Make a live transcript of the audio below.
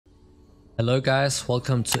Hello guys,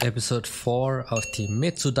 welcome to episode 4 of the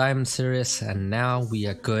Mid to Diamond series, and now we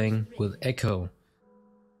are going with Ekko.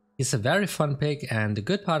 He's a very fun pick, and the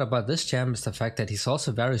good part about this champ is the fact that he's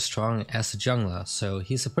also very strong as a jungler, so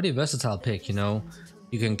he's a pretty versatile pick, you know.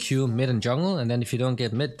 You can queue mid and jungle, and then if you don't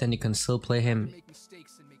get mid, then you can still play him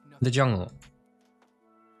in the jungle.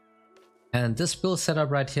 And this build setup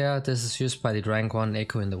right here, this is used by the rank 1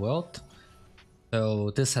 Ekko in the world.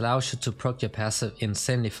 So this allows you to proc your passive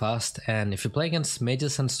insanely fast, and if you play against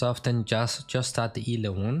mages and stuff, then just start the E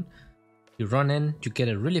level 1. You run in, you get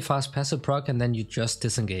a really fast passive proc, and then you just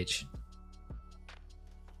disengage.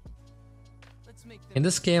 In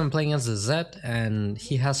this game I'm playing as the Zed, and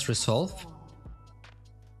he has Resolve,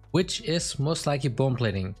 which is most likely bone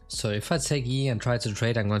plating. So if I take E and try to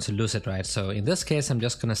trade, I'm going to lose it, right? So in this case I'm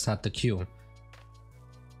just gonna start the Q.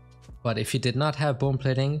 But if you did not have bone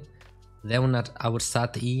plating, then I would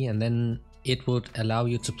start the E, and then it would allow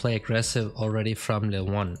you to play aggressive already from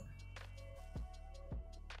level 1.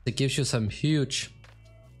 It gives you some huge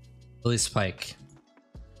early spike.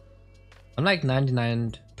 I'm like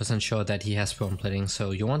 99% sure that he has bone plating,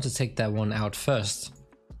 so you want to take that one out first.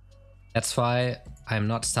 That's why I'm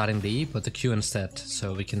not starting the E but the Q instead,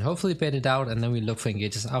 so we can hopefully bait it out and then we look for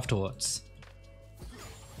engages afterwards.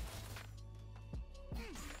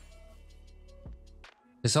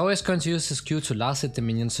 He's always going to use his Q to last hit the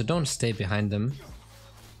minions, so don't stay behind them.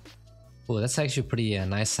 Oh, that's actually pretty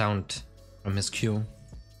nice sound from his Q.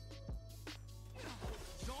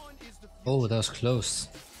 Oh, that was close.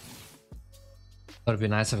 Thought it'd be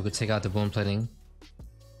nice if I could take out the bone plating.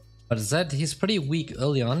 But Zed, he's pretty weak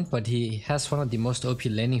early on, but he has one of the most OP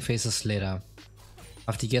laning phases later,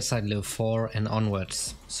 after he gets like level 4 and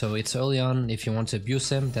onwards. So it's early on, if you want to abuse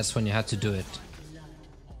him, that's when you have to do it.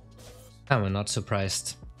 I'm not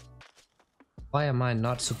surprised. Why am I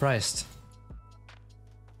not surprised?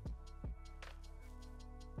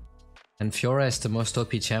 And Fiora is the most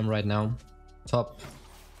OP champ right now. Top.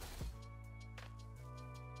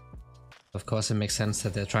 Of course it makes sense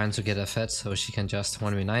that they're trying to get her fed so she can just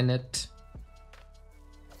 1v9 it.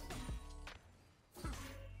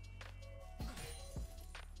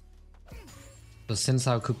 So since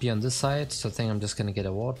I could be on this side, so I think I'm just gonna get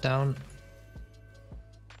a ward down.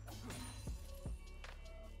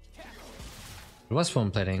 It was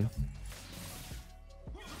bone plating.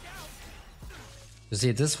 You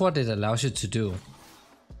see, this is what it allows you to do.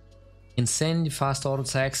 Insanely fast auto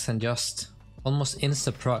attacks and just almost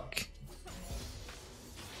insta proc.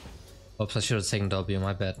 Oops, I should have taken W,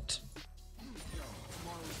 my bad.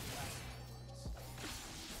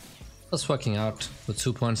 Just working out with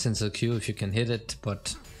 2 points into the Q if you can hit it,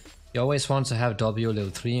 but you always want to have W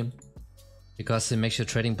level 3 because it makes your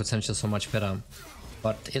trading potential so much better.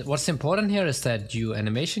 But what's important here is that you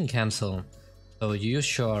animation cancel, so you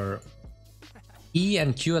use your E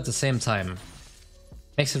and Q at the same time.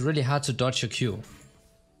 Makes it really hard to dodge your Q.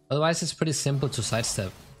 Otherwise it's pretty simple to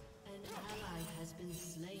sidestep.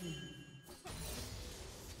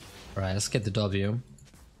 Alright, let's get the W.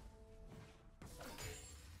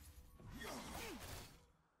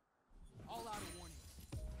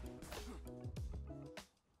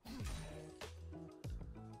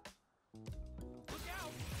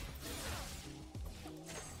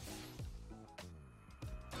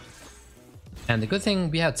 And the good thing,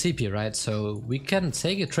 we have TP, right? So we can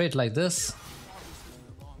take a trade like this,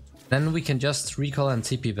 then we can just recall and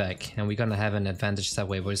TP back, and we're gonna have an advantage that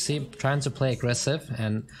way. But you see, trying to play aggressive,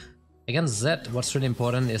 and against Zed, what's really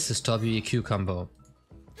important is his WEQ combo.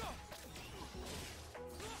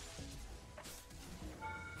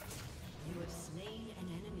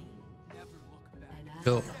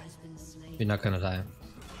 So, we're not gonna die.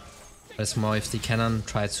 But it's more if the cannon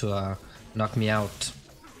try to knock me out.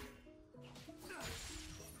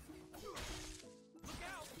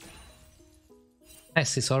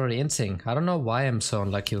 Nice, he's already inting. I don't know why I'm so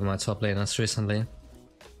unlucky with my top laners recently.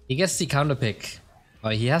 He gets the counter pick.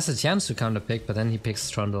 Or he has a chance to counter pick, but then he picks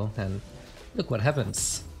Trundle, and look what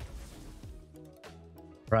happens.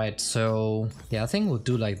 Right, so yeah, I think we'll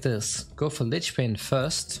do like this. Go for Lich Bane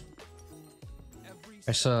first.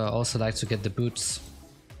 I also like to get the boots.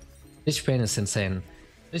 Lich Bane is insane.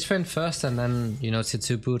 Lich Bane first, and then, you know, tier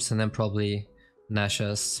 2 boots, and then probably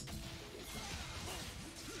Nashers.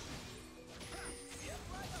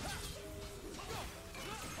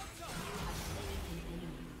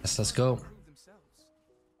 Let's go.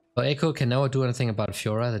 So Ekko can never do anything about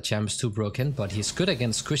Fiora, the champ is too broken, but he's good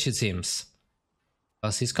against squishy teams.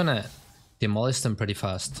 Because he's gonna demolish them pretty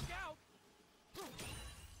fast.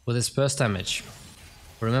 With his burst damage.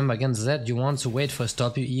 Remember, against Zed you want to wait for his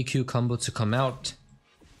WEQ combo to come out.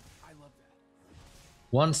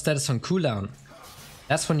 Once that is on cooldown,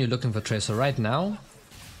 that's when you're looking for trades. So right now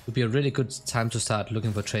would be a really good time to start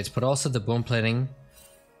looking for trades. But also the bone plating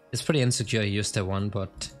is pretty insecure. He used that one,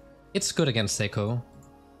 but it's good against Ekko.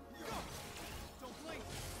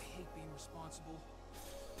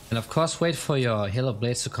 And of course, wait for your Halo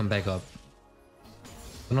Blades to come back up.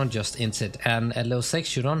 Do not just int it. And at level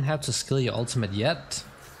 6, you don't have to skill your ultimate yet.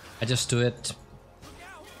 I just do it.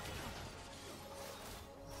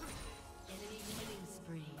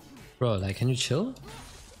 Bro, like, can you chill?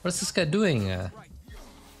 What is this guy doing?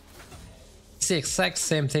 It's the exact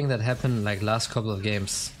same thing that happened like last couple of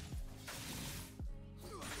games.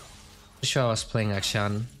 Pretty sure I was playing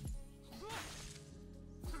Akshan.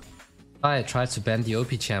 I tried to ban the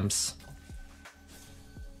OP champs.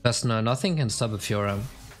 Because no, nothing can stop a Fiora.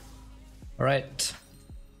 Alright.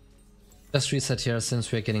 Just reset here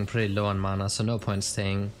since we're getting pretty low on mana, so no point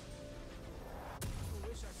staying.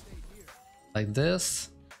 Like this.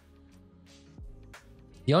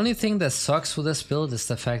 The only thing that sucks with this build is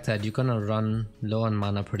the fact that you're gonna run low on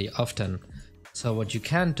mana pretty often. So what you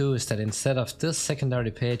can do is that instead of this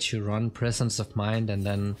secondary page, you run Presence of Mind and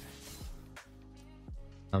then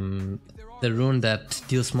the rune that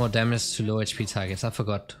deals more damage to low HP targets. I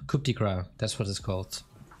forgot. Coup de Grace, that's what it's called.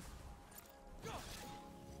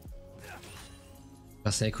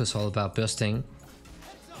 Because Ekko is all about bursting.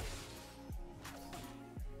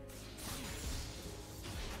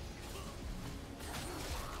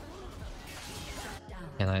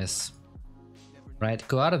 Okay, nice. Right,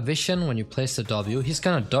 go out of vision when you place the W. He's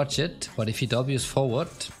gonna dodge it, but if he W's forward,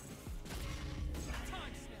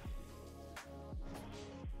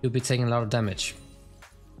 you'll be taking a lot of damage.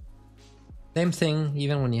 Same thing,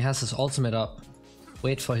 even when he has his ultimate up.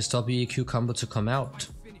 Wait for his WEQ combo to come out.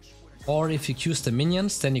 Or if you Qs the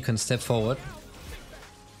minions, then you can step forward.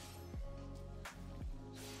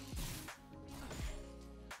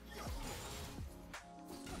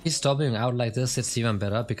 He's Wing out like this, it's even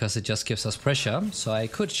better because it just gives us pressure. So I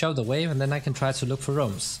could shove the wave and then I can try to look for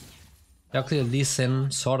roams. Luckily Lee Sin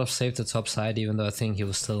sort of saved the top side, even though I think he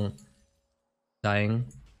was still dying.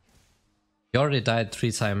 He already died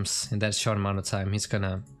 3 times in that short amount of time. He's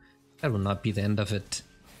gonna... That will not be the end of it.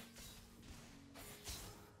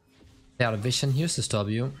 Stay out of vision, here's his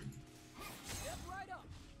W.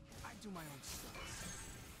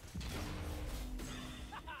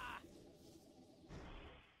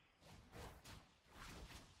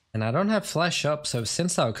 And I don't have flash up, so if Xin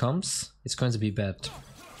Zhao comes, it's going to be bad.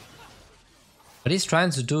 What he's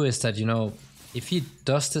trying to do is that, you know, if he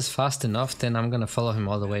does this fast enough, then I'm gonna follow him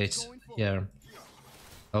all the way here.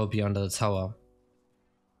 I will be under the tower.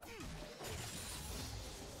 I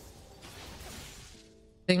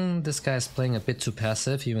think this guy is playing a bit too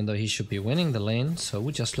passive, even though he should be winning the lane, so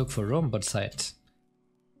we just look for roam bot side.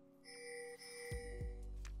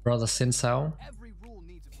 Brother Xin Zhao.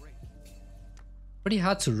 Pretty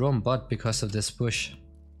hard to roam bot because of this bush.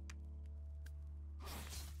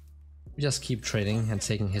 We just keep trading and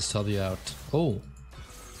taking his W out. Oh!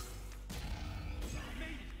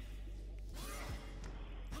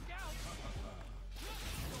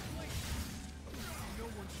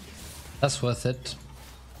 That's worth it.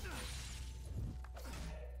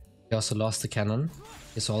 He also lost the cannon,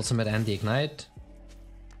 his ultimate and the ignite.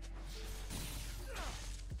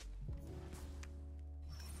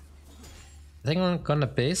 I think I'm gonna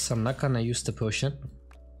base, I'm not gonna use the potion.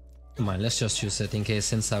 Come on, let's just use it in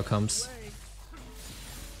case Xin Zhao comes.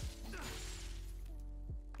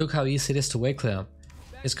 Look how easy it is to wave clear.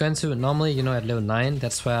 It's going to, normally, you know, at level 9,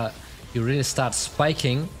 that's where you really start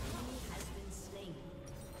spiking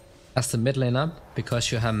as the mid laner,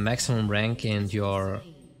 because you have maximum rank in your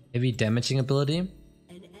heavy damaging ability.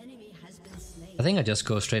 I think I just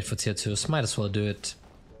go straight for tier 2, so might as well do it.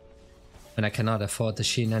 And I cannot afford the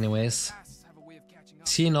Sheen anyways.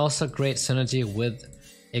 Sheen also great synergy with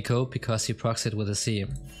Ekko because he procs it with a C.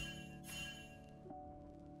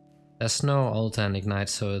 There's no ult and ignite,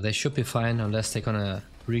 so they should be fine unless they're gonna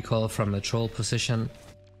recall from a troll position.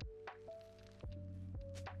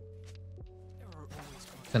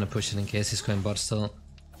 Gonna push it in case he's going bot still.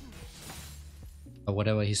 Or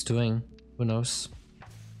whatever he's doing, who knows.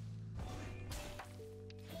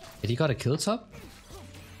 Did he got a kill top?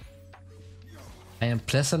 I am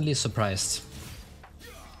pleasantly surprised.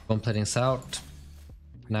 Bone plating's out.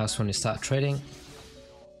 Now is when you start trading.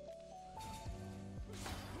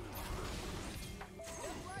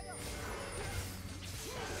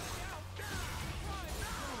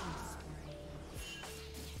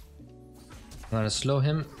 I'm gonna slow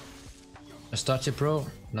him. Just dodge it, bro.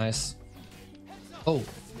 Nice. Oh.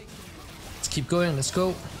 Let's keep going, let's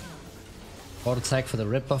go. Auto attack for the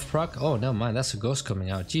rip buff proc. Oh, never mind, that's a ghost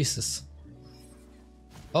coming out. Jesus.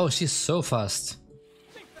 Oh, she's so fast.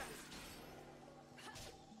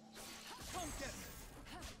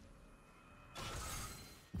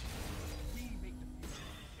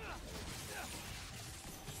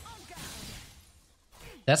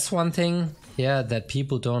 That's one thing here that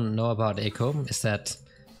people don't know about Ekko, is that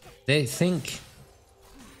they think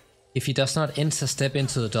if he does not insta-step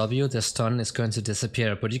into the W, the stun is going to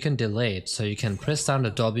disappear, but you can delay it. So you can press down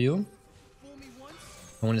the W, and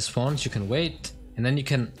when it spawns you can wait, and then you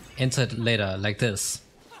can enter it later, like this.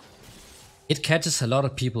 It catches a lot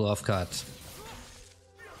of people off guard.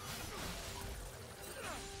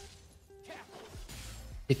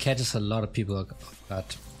 It catches a lot of people off guard.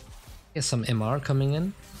 Here's some MR coming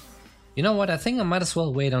in. You know what, I think I might as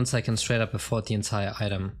well wait until I can straight up afford the entire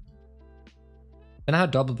item. When I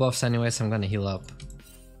have double buffs anyways, I'm gonna heal up.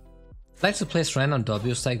 I like to place random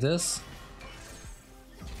Ws like this,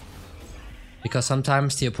 because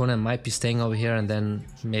sometimes the opponent might be staying over here and then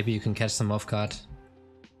maybe you can catch them off guard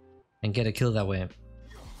and get a kill that way.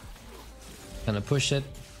 Gonna push it.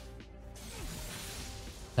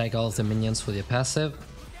 Take all of the minions with your passive.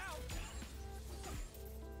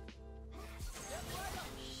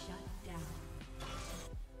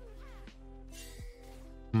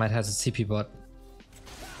 Might have a TP bot.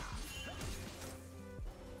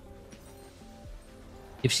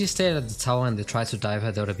 If she stayed at the tower and they tried to dive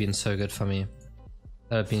her, that would have been so good for me.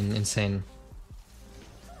 That would have been insane.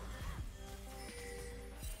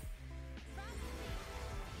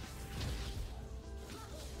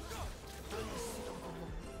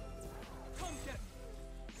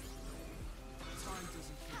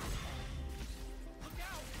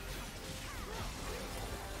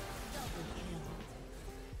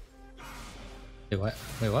 Wait, what?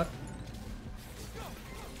 Wait, what?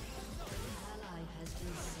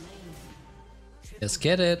 Let's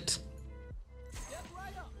get it.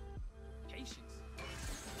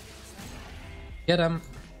 Get him.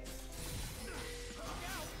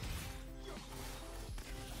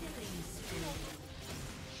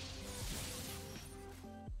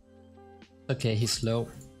 Okay, he's slow.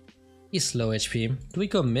 He's slow HP. Do we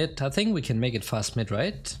go mid? I think we can make it fast mid,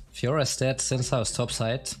 right? Fiora's dead, since I was top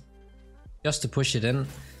side. Just to push it in.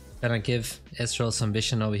 Gonna give Ezreal some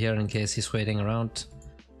vision over here in case he's waiting around.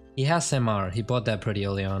 He has MR, he bought that pretty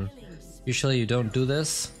early on. Usually you don't do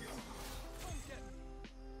this.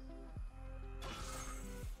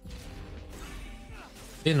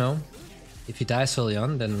 You know, if he dies early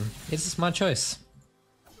on, then it's my choice.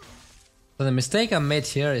 So the mistake I made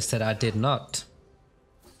here is that I did not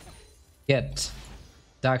get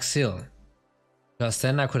Dark Seal, because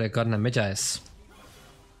then I could have gotten a mid-ice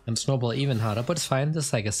and snowball even harder, but it's fine, this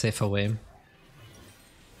is like a safer way.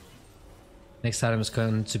 Next item is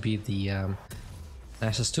going to be the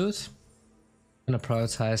Nash's Tooth. I'm gonna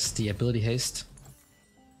prioritize the ability haste.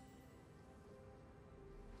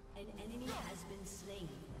 An enemy has been slain.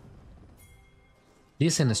 Lee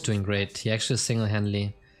Sin is doing great, he actually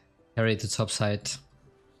single-handedly carried the top side.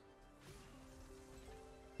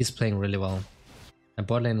 He's playing really well. And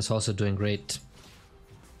bot lane is also doing great.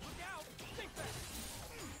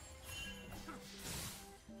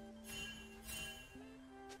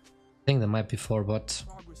 I think there might be 4 bots.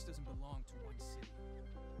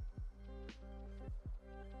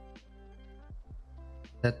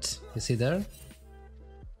 That, is he there?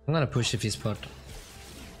 I'm gonna push if he's bot,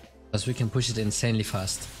 because we can push it insanely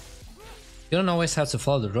fast. You don't always have to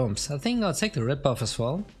follow the roams. I think I'll take the red buff as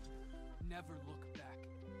well. Never look back.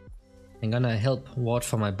 I'm gonna help ward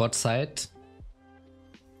for my bot side.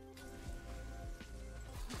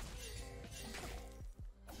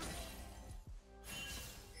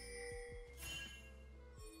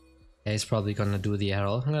 Yeah, he's probably gonna do the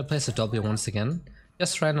arrow. I'm gonna place a W once again.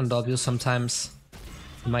 Just random W, sometimes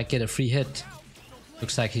you might get a free hit.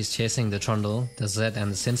 Looks like he's chasing the Trundle, the Zed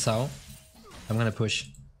and the Xin Zhao. I'm gonna push.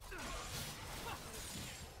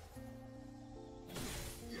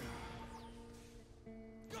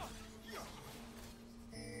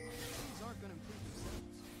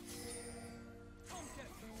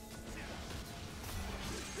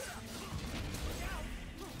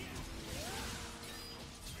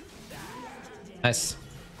 Nice.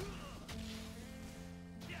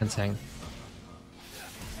 And hang.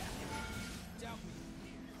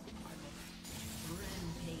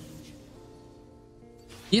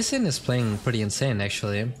 Yeagerlol is playing pretty insane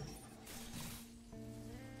actually.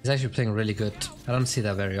 He's actually playing really good. I don't see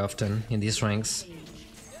that very often in these ranks.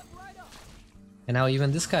 And now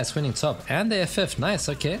even this guy's winning top. And they are 5th. Nice,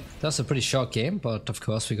 okay. That was a pretty short game, but of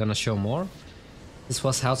course we're gonna show more. This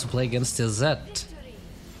was how to play against the Zed.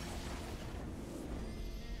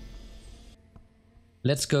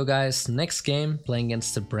 Let's go guys, next game playing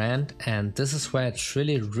against the brand, and this is where it's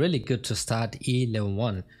really good to start E level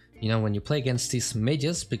 1. You know, when you play against these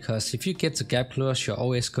mages, because if you get to gap close, you're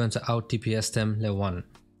always going to out DPS them level 1.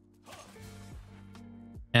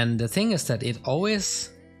 And the thing is that it always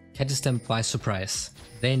catches them by surprise.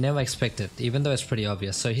 They never expect it, even though it's pretty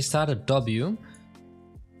obvious. So he started W.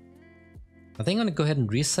 I think I'm gonna go ahead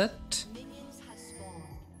and reset.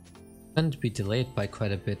 Going to be delayed by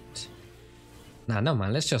quite a bit. Nah, no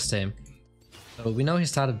man, let's just stay. So we know he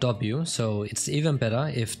started W, so it's even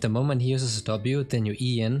better if the moment he uses a W, then you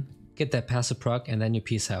E in, get that passive proc, and then you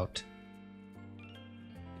peace out.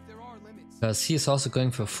 Because he is also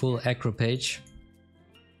going for full aggro page.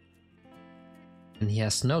 And he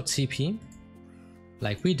has no TP,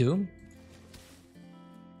 like we do.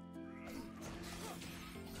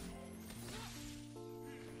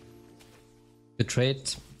 Good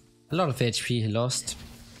trade. A lot of HP he lost.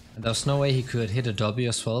 And there's no way he could hit a W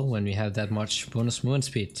as well when we have that much bonus movement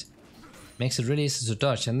speed. Makes it really easy to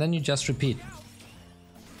dodge, and then you just repeat.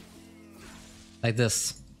 Like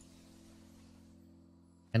this.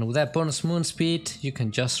 And with that bonus movement speed, you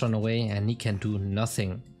can just run away and he can do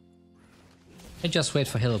nothing. And just wait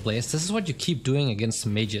for Halo Blaze. This is what you keep doing against the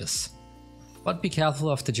mages. But be careful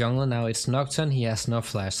of the jungle. Now it's Nocturne, he has no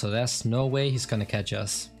flash, so there's no way he's gonna catch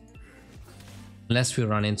us. Unless we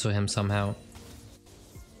run into him somehow.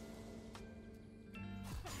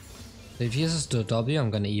 So if he uses the W, I'm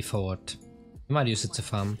gonna E forward. He might use it to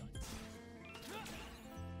farm.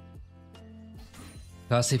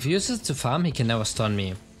 Because if he uses it to farm, he can never stun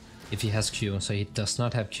me. If he has Q, so he does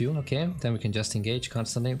not have Q, okay. Then we can just engage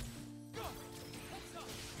constantly.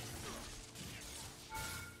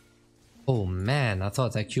 Oh man, I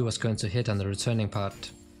thought that Q was going to hit on the returning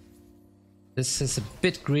part. This is a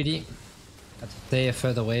bit greedy. They are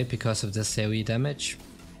further away because of this AoE damage.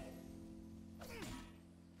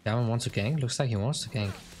 Gavin wants to gank? Looks like he wants to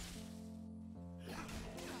gank.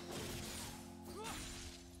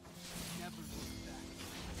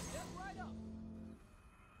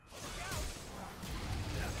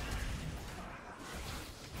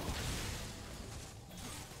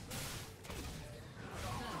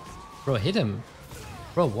 Bro, hit him.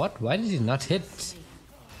 Bro, what? Why did he not hit?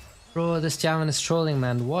 Bro, this Gavin is trolling,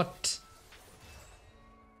 man. What?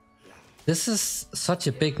 This is such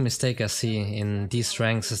a big mistake I see in these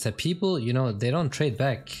ranks, is that people, you know, they don't trade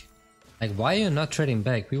back. Like, why are you not trading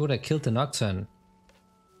back? We would have killed the Nocturne.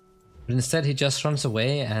 But instead he just runs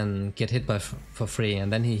away and get hit by for free,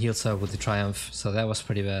 and then he heals up with the Triumph, so that was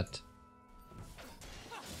pretty bad.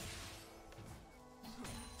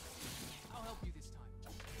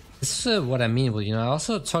 This is what I mean, well, you know, I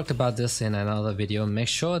also talked about this in another video. Make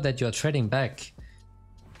sure that you're trading back.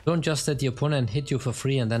 Don't just let the opponent hit you for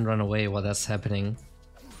free and then run away while that's happening.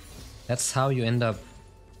 That's how you end up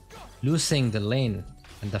losing the lane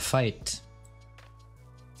and the fight.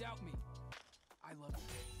 Doubt me. I love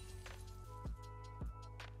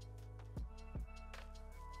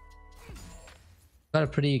you. Got a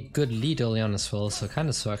pretty good lead early on as well, so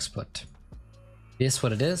kinda sucks, but it is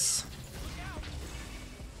what it is.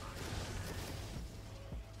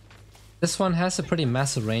 This one has a pretty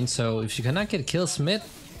massive range, so if you cannot get kills mid,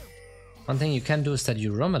 one thing you can do is that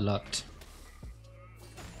you roam a lot.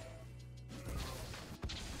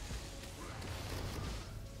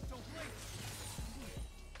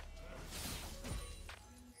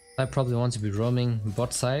 I probably want to be roaming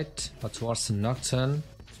bot side or towards the Nocturne.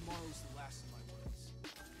 Tomorrow's the last of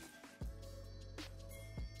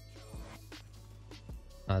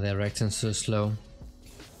my worries. They're reacting so slow.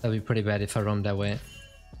 That'd be pretty bad if I roam that way.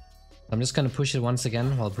 I'm just gonna push it once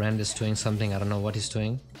again while Brand is doing something. I don't know what he's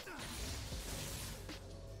doing.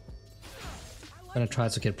 Gonna try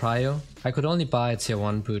to get Prio. I could only buy tier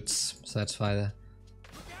 1 boots, so that's why.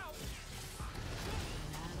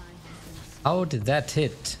 How did that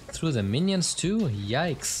hit? Through the minions too?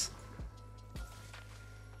 Yikes.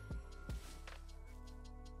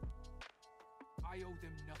 I owe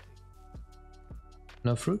them nothing.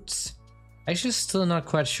 No fruits? Actually still not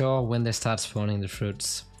quite sure when they start spawning the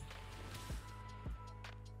fruits.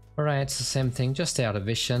 Alright, it's the same thing, just stay out of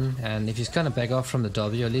vision, and if he's gonna back off from the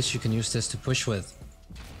W, at least you can use this to push with.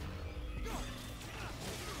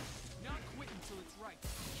 Not quit until it's right.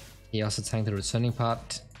 He also tanked the returning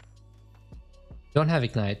part. Don't have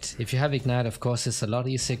Ignite. If you have Ignite, of course, it's a lot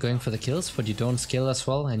easier going for the kills, but you don't scale as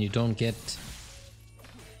well, and you don't get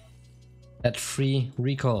that free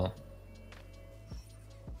recall.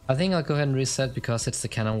 I think I'll go ahead and reset because it's the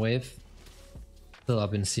cannon wave. Still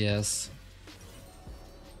up in CS.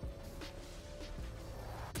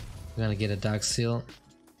 We're gonna get a Dark Seal.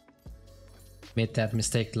 Made that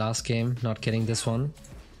mistake last game, not getting this one.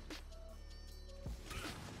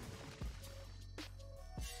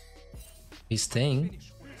 He's staying.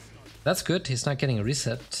 That's good, he's not getting a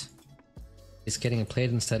reset. He's getting a plate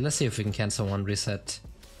instead. Let's see if we can cancel one reset.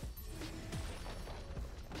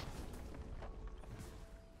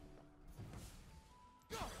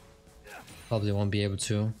 Probably won't be able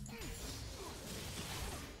to.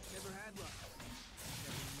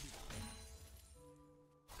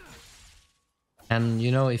 And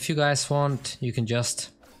you know, if you guys want, you can just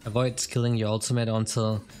avoid skilling your ultimate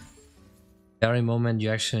until the very moment you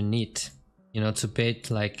actually need. You know, to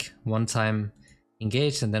bait like one time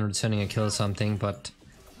engage and then returning a kill or something, but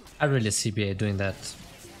I really see BA doing that.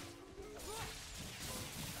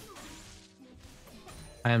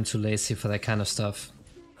 I am too lazy for that kind of stuff.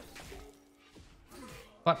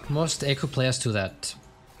 But most Ekko players do that.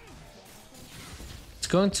 It's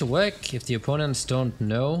going to work if the opponents don't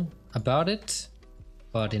know about it,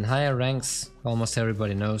 but in higher ranks almost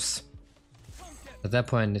everybody knows. At that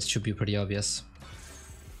point it should be pretty obvious.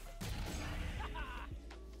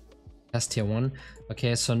 That's tier 1.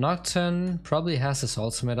 Okay, so Nocturne probably has his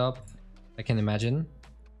ultimate up, I can imagine.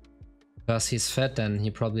 Because he's fed and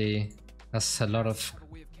he probably has a lot of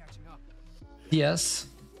DS.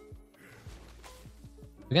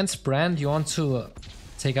 Against Brand you want to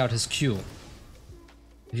take out his Q.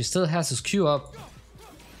 If he still has his Q up,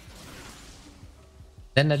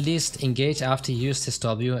 then at least engage after he used his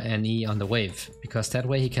W and E on the wave, because that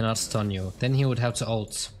way he cannot stun you. Then he would have to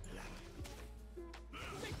ult.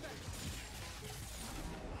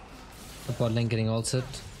 The bot lane getting ulted.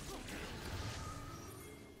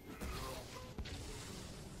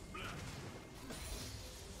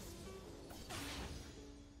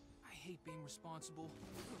 I hate being responsible.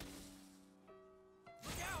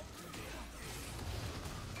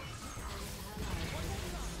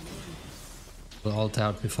 Will ult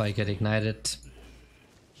out before I get ignited.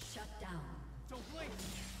 Shut down.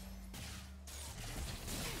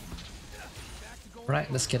 Right,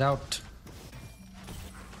 let's get out.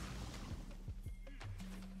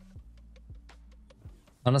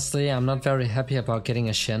 Honestly, I'm not very happy about getting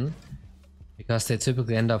a Shen, because they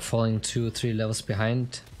typically end up falling 2-3 levels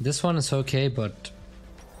behind. This one is okay, but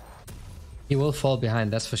he will fall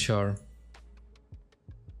behind, that's for sure.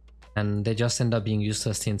 And they just end up being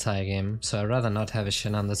useless the entire game, so I'd rather not have a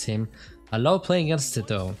Shen on the team. I love playing against it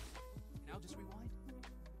though.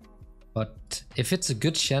 But if it's a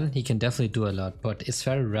good Shen, he can definitely do a lot, but it's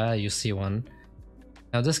very rare you see one.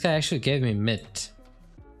 Now this guy actually gave me mid.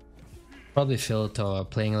 Probably Filt or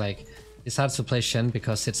playing like, decided to play Shen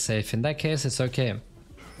because it's safe. In that case, it's okay.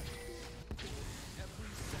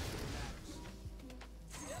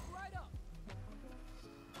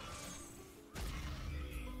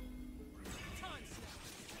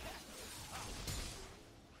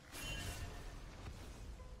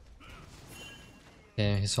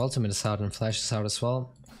 Okay, his ultimate is out and Flash is out as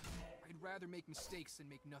well. I'd rather make mistakes than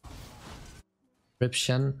make nothing. Rip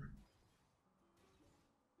Shen.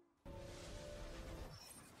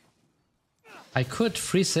 I could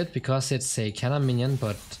freeze it because it's a cannon minion,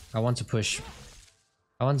 but I want to push.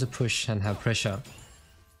 I want to push and have pressure.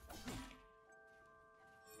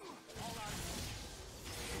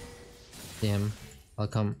 Damn, I'll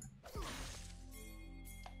come.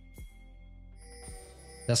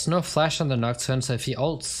 There's no flash on the Nocturne, so if he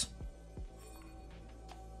ults...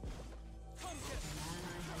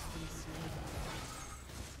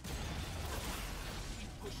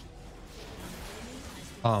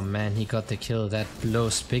 Oh man, he got the kill. That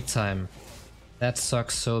blows big time. That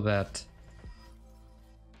sucks so bad.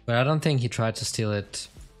 But I don't think he tried to steal it.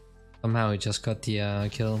 Somehow he just got the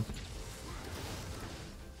kill.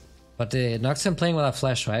 But the Nocturne playing without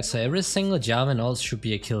flash, right? So every single Jarvan ult should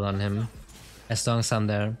be a kill on him. As long as I'm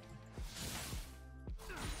there.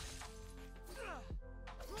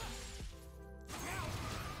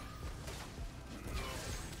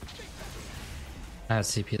 I have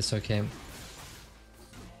CP, it's okay.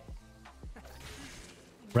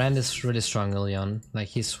 Brand is really strong early on, like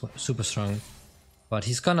he's super strong. But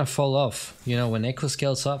he's gonna fall off, you know, when Ekko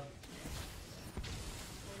scales up.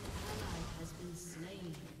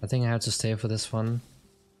 I think I have to stay for this one.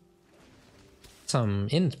 Some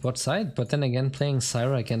int bot side, but then again playing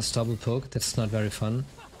Syra against double poke, that's not very fun.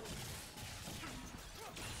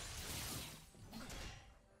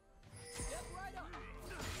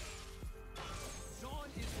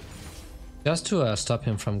 Just to stop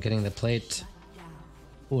him from getting the plate.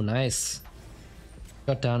 Oh, nice.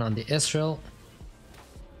 Got down on the Ezreal.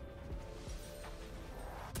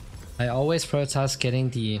 I always prioritize getting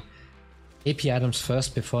the AP items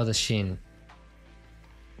first before the Sheen.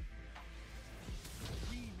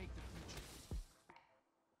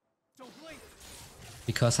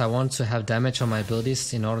 because I want to have damage on my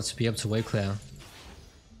abilities in order to be able to wave clear.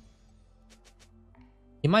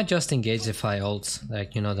 He might just engage if I ult,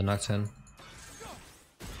 like, you know, the Nocturne.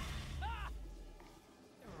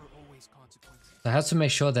 I have to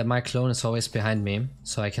make sure that my clone is always behind me,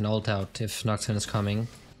 so I can ult out if Nocturne is coming.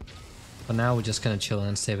 For now, we're just gonna chill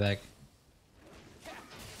and stay back.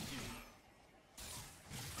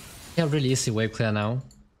 Yeah, really easy wave clear now.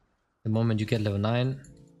 The moment you get level 9,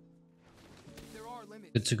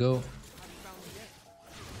 good to go.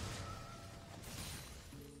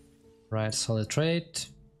 Right, solid trade.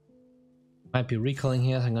 Might be recalling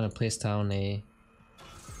here, so I'm gonna place down a...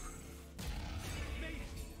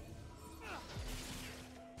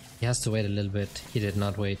 He has to wait a little bit. He did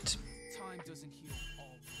not wait. Time doesn't heal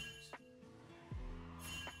all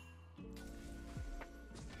wounds.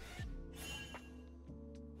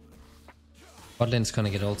 Bot lane's gonna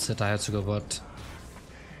get ulted, I have to go bot.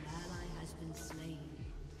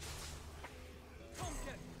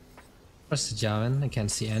 Where's the Jarvan? I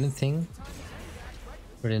can't see anything.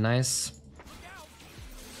 Really nice.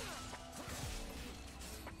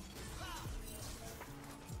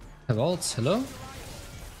 Have ults, hello?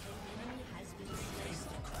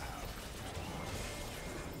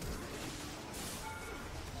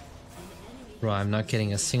 Bro, I'm not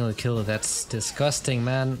getting a single kill. That's disgusting,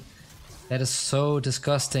 man. That is so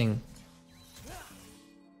disgusting.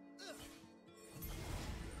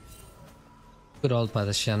 Good ult by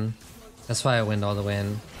the Shen. That's why I went all the way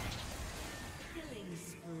in.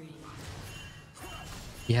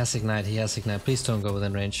 He has ignite, he has ignite. Please don't go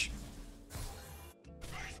within range.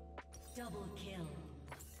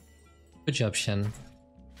 Good job, Shen.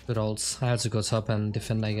 Good ults. I have to go top and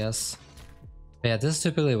defend, I guess. But yeah, this is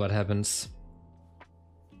typically what happens.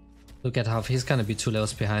 Look at how he's gonna be 2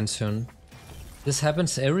 levels behind soon. This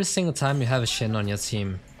happens every single time you have a Shen on your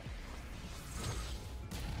team.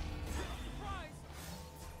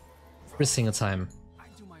 Every single time.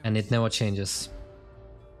 And it never changes.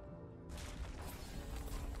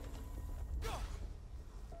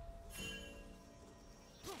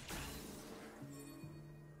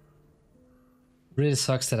 Really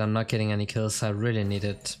sucks that I'm not getting any kills. I really need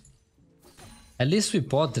it. At least we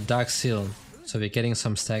bought the Dark Seal, so we're getting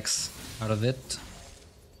some stacks out of it.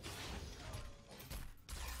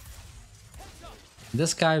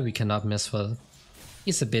 This guy we cannot mess with.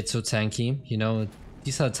 He's a bit too tanky, you know.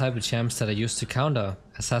 These are the type of champs that are used to counter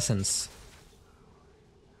assassins.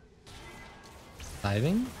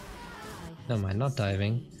 Diving? No, mind, not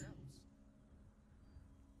diving.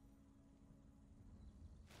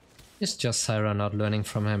 It's just Syra not learning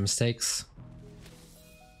from her mistakes.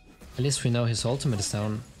 At least we know his ultimate is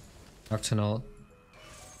down. Nocturnal.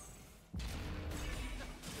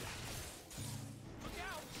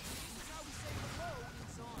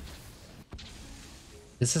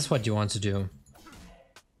 This is what you want to do.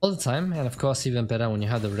 All the time, and of course even better when you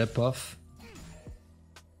have the rip buff.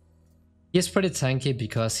 He's pretty tanky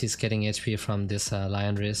because he's getting HP from this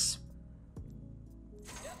Lion Race.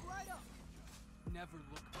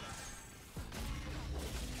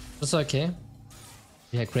 It's okay.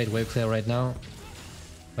 We had great wave clear right now.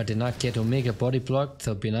 But did not get Omega body blocked,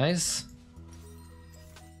 that would be nice.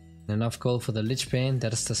 Enough gold for the Lich Bane,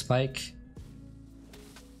 that is the spike.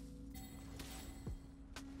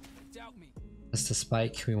 That's the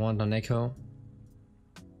spike we want on Ekko.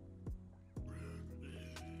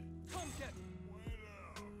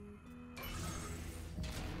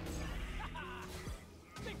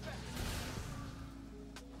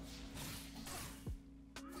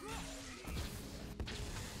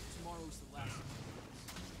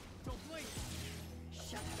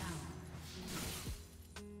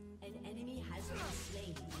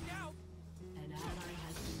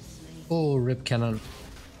 Oh, rip cannon.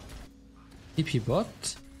 TP bot?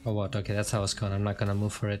 Or what? Okay, that's how it's gone. I'm not gonna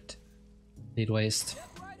move for it. Lead waste.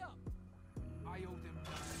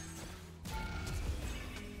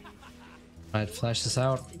 Right, flash this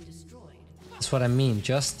out. That's what I mean.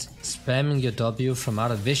 Just spamming your W from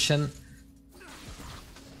out of vision.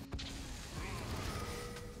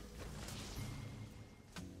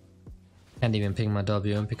 Can't even ping my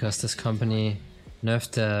W because this company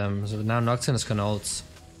nerfed so now Nocturne is gonna ult.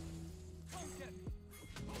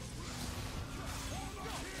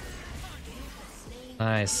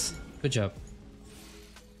 Nice. Good job.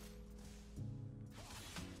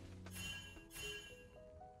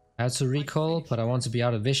 I have to recall, but I want to be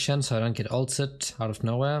out of vision so I don't get ulted out of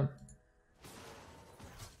nowhere.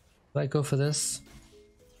 Do I go for this?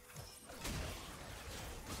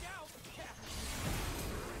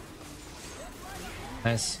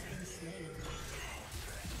 Nice.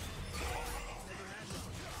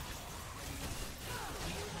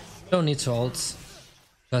 Don't need to ult,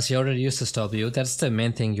 because he already used his W. That's the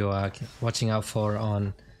main thing you are watching out for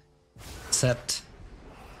on set.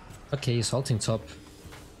 Okay, he's ulting top.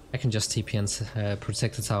 I can just TP and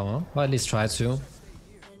protect the tower, or at least try to. An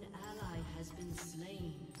ally has been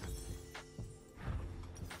slain.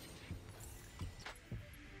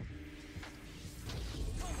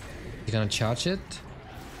 You gonna charge it?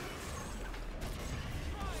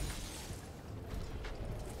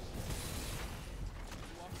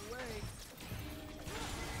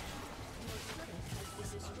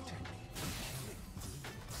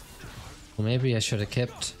 Well, maybe I should have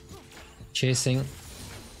kept chasing.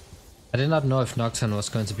 I did not know if Nocturne was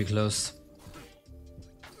going to be close.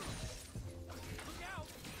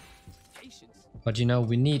 But you know,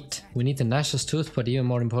 we need the Nash's Tooth, but even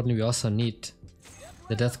more importantly, we also need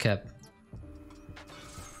the Death Cap.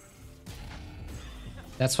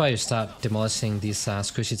 That's why you start demolishing these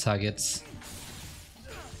squishy targets.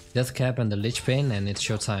 Death Cap and the Lich Bane, and it's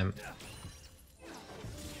showtime.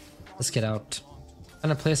 Let's get out. I'm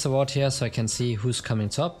gonna place a ward here so I can see who's coming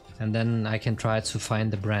top, and then I can try to find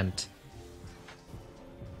the brand.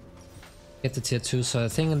 Get the tier 2, so I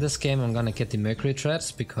think in this game I'm gonna get the Mercury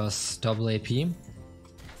Treads because double AP.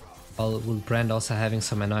 Will brand also having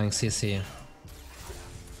some annoying CC.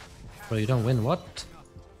 Bro, you don't win, what?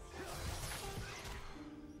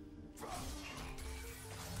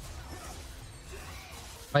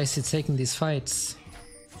 Why is he taking these fights?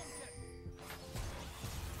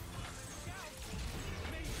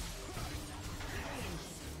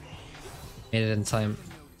 Made it in time.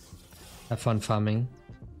 Have fun farming.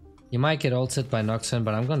 You might get ulted by Nocturne,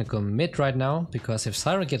 but I'm gonna go mid right now, because if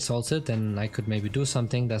Syra gets ulted, then I could maybe do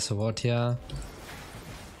something. There's a ward here.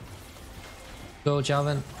 Go,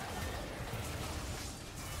 Jarvan.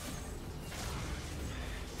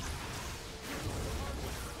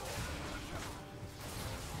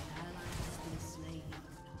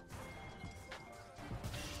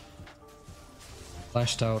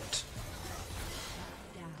 Flashed out.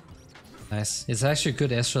 Nice. It's actually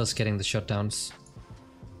good Ezreal's getting the shutdowns.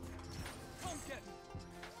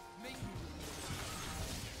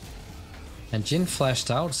 And Jhin flashed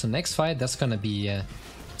out, so next fight that's gonna be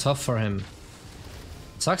tough for him.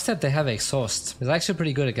 Sucks that they have exhaust. It's actually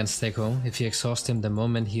pretty good against Ekko. If you exhaust him the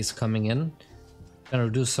moment he's coming in, gonna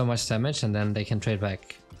do so much damage and then they can trade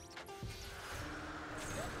back.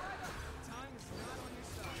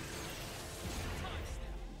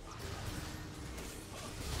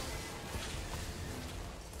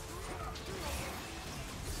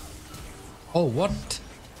 Oh, what?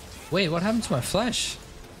 Wait, what happened to my flash?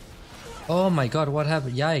 Oh my god, what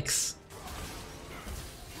happened? Yikes.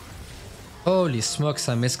 Holy smokes,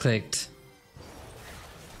 I misclicked.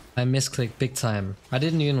 I misclicked big time. I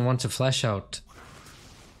didn't even want to flash out.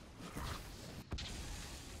 I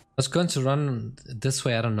was going to run this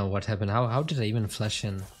way, I don't know what happened. How did I even flash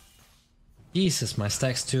in? Jesus, my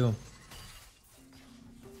stacks too.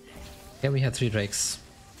 Yeah, we had 3 Drakes.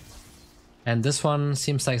 And this one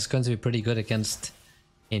seems like it's going to be pretty good against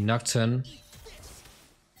a Nocturne.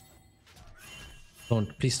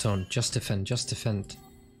 Don't, please don't. Just defend, just defend.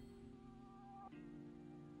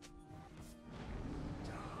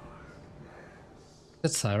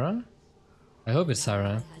 Is it Syra? I hope it's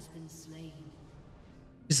Syra.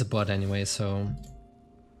 She's a bot anyway, so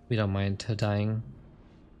we don't mind her dying.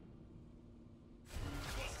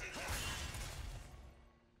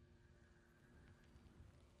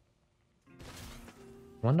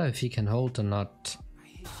 Wonder if he can hold or not.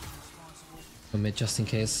 Commit just in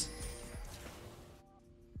case.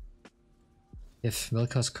 If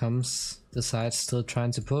Vel'Koz comes, decides still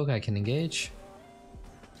trying to poke, I can engage.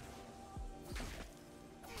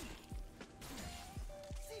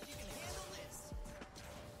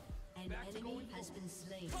 An enemy has been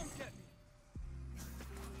slain.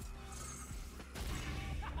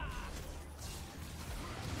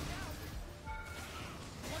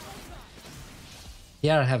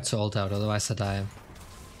 Yeah, I have to ult out, otherwise I die.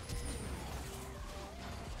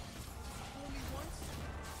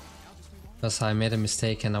 Because I made a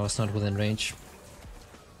mistake and I was not within range.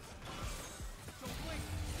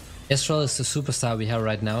 Yeagerlol is the superstar we have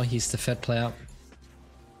right now. He's the Fed player.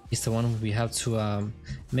 He's the one we have to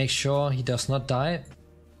make sure he does not die.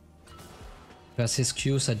 Because his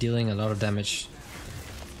Qs are dealing a lot of damage.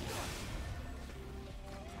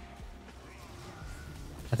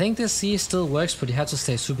 I think this C still works, but you have to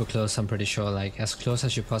stay super close, I'm pretty sure. Like, as close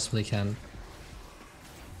as you possibly can.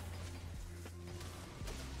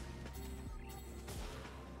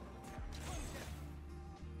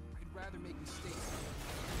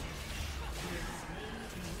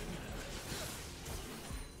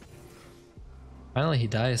 Finally he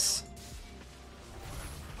dies.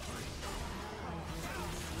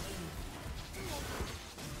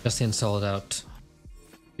 Just installed out.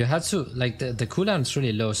 You had to, like, the cooldown is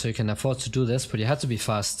really low, so you can afford to do this, but you have to be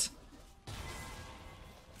fast.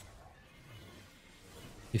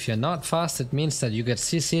 If you're not fast, it means that you get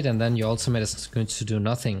CC'd and then your ultimate is going to do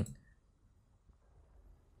nothing.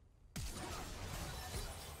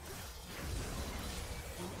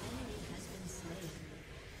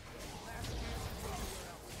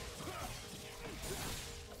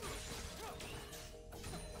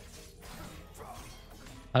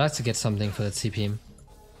 I'd like to get something for that TP.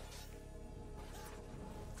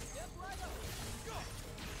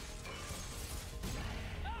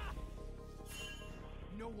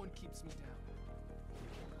 No one keeps me down.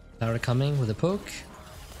 Lara coming with a poke.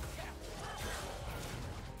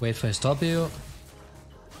 Wait for his W.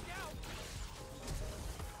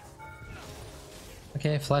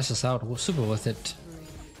 Okay, flashes out. Super worth it.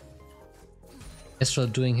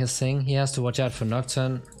 Ezreal doing his thing. He has to watch out for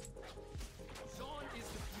Nocturne.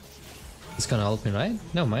 He's gonna ult me, right?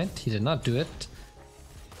 No, mind. He did not do it.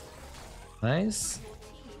 Nice.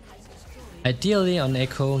 Ideally on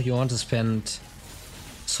Ekko, you want to spend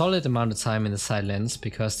solid amount of time in the side lanes,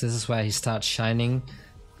 because this is where he starts shining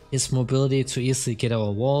his mobility to easily get over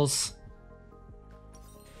walls.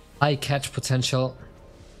 High catch potential.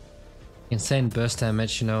 Insane burst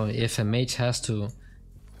damage, you know, if a mage has to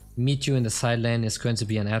meet you in the side lane, it's going to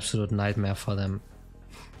be an absolute nightmare for them.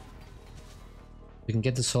 We can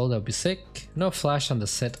get the soul, that would be sick. No flash on the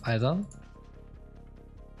set either.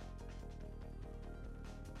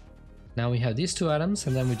 Now we have these two items,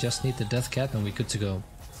 and then we just need the death cap and we're good to go.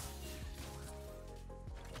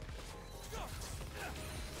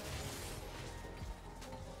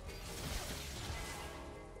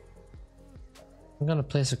 I'm gonna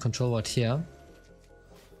place a control ward here,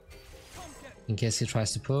 in case he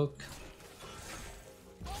tries to poke.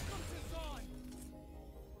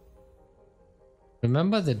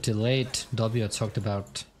 Remember the delayed W I talked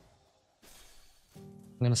about.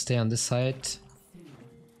 I'm gonna stay on this side.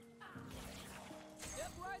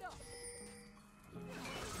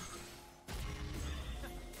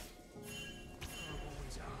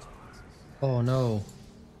 Oh no.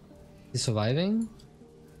 He's surviving?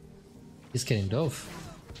 He's getting dove.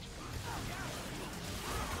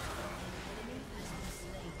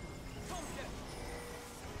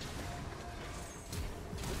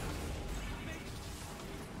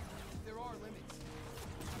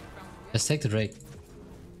 Let's take the Drake.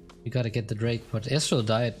 We gotta get the Drake, but Ezreal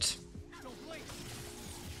died.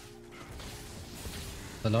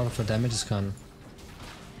 A lot of her damage is gone.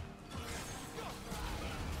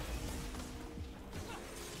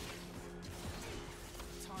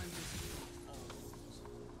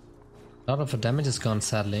 A lot of her damage is gone,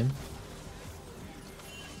 sadly.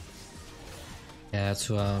 Yeah,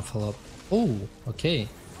 to follow up. Oh, okay.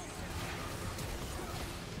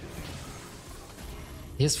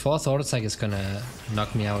 His fourth auto attack is gonna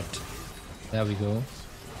knock me out. There we go.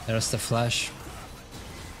 There's the flash.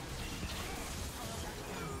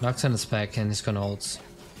 Nocturne is back and he's gonna ult.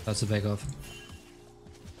 That's a back off.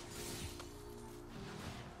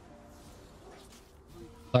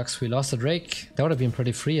 Sucks, we lost the Drake. That would have been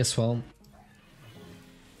pretty free as well.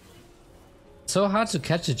 So hard to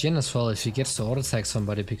catch a Jhin as well if he gets to auto attack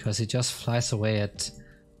somebody, because he just flies away at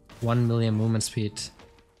 1 million movement speed.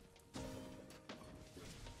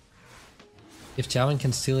 If Jarvan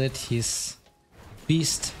can steal it, he's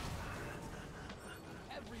beast.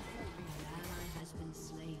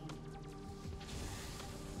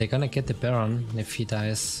 They're gonna get the Baron if he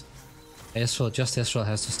dies. Ezreal, just Ezreal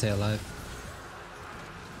has to stay alive.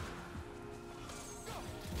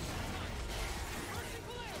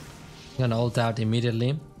 I'm gonna ult out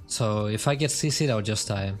immediately. So if I get CC'd, I would just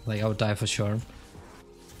die. Like, I would die for sure.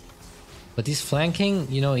 But these flanking,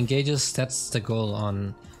 you know, engages, that's the goal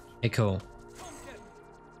on Ekko.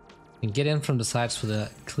 You can get in from the sides with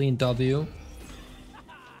a clean W.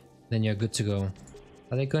 Then you're good to go.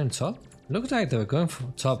 Are they going top? Looked like they were going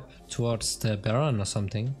from top towards the Baron or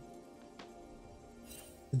something.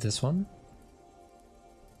 This one?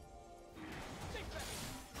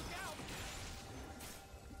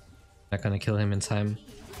 Not gonna kill him in time.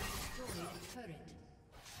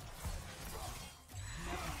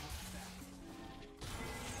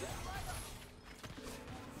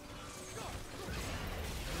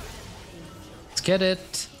 Let's get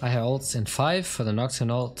it. I have ults in 5 for the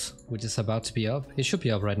Nocturne ult, which is about to be up. It should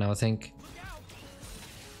be up right now, I think.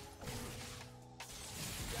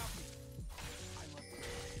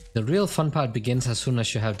 The real fun part begins as soon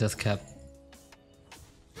as you have death cap.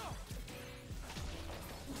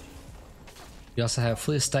 We also have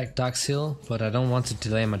fully stacked Dark Seal, but I don't want to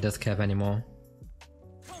delay my death cap anymore.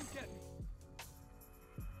 Come get me.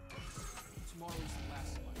 Tomorrow's the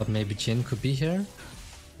last one. But maybe Jhin could be here?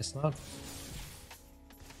 It's not.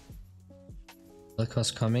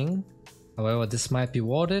 Vel'Koz coming. However, this might be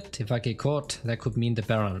warded. If I get caught, that could mean the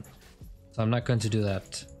Baron. So I'm not going to do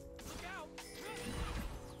that. Look out.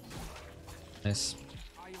 Nice.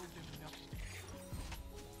 I owe them nothing.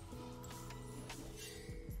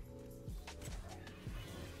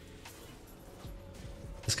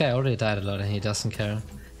 This guy already died a lot and he doesn't care.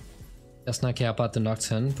 Does not care about the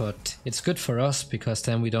Nocturne, but it's good for us because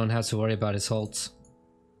then we don't have to worry about his ults.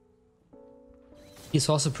 He's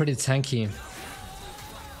also pretty tanky.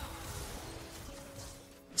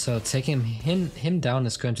 So taking him down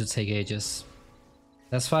is going to take ages.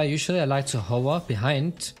 That's why usually I like to hover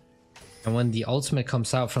behind, and when the ultimate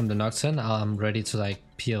comes out from the Nocturne, I'm ready to like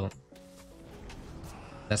peel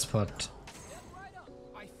that spot.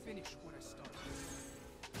 I finished what I started.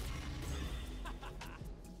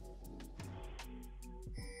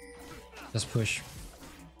 Just push.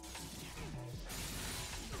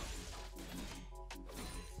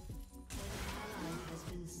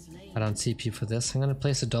 I don't TP for this. I'm gonna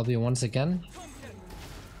place a W once again.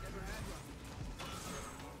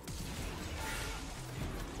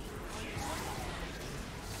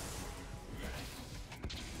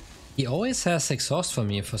 He always has exhaust for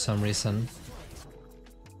me for some reason.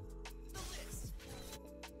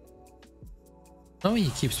 Oh, he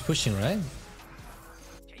keeps pushing, right?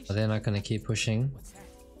 But they're not gonna keep pushing.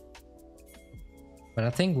 But I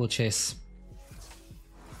think we'll chase.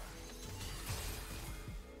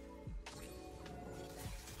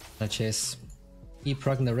 I chase. Keep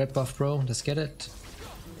rocking the red buff, bro. Let's get it.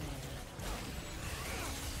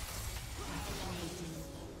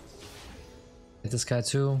 Get this guy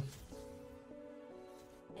too.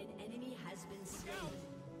 An enemy has been slain.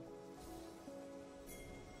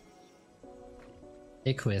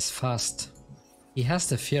 Ekko is fast. He has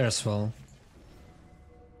the fear as well.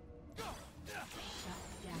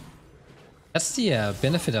 That's the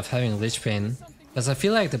benefit of having Lich Bane. Because I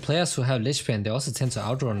feel like the players who have Lich Bane, they also tend to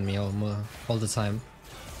outrun me all the time.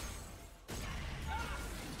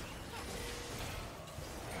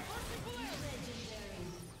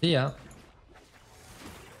 Yeah.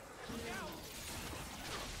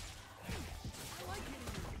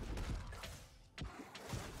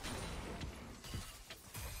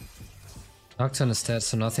 Nocturne is dead,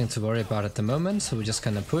 so nothing to worry about at the moment, so we're just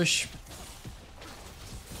gonna push.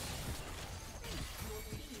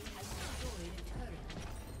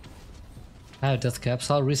 I have death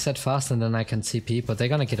caps, I'll reset fast and then I can TP, but they're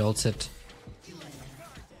gonna get ulted.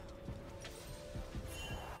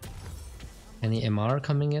 Any MR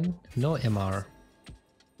coming in? No MR.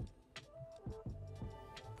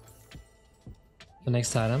 The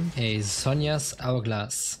next item is Sonya's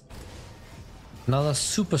Hourglass. Another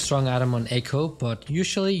super strong item on Ekko, but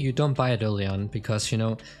usually you don't buy it early on because, you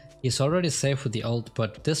know, he's already safe with the ult,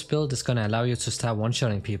 but this build is gonna allow you to start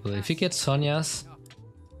one-shotting people. If you get Sonya's,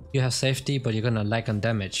 you have safety, but you're gonna lag on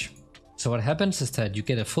damage. So what happens is that you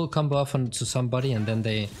get a full combo off onto somebody and then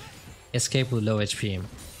they escape with low HP.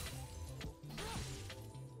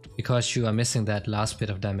 Because you are missing that last bit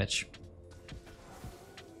of damage.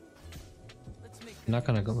 You're not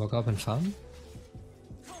gonna walk up and farm?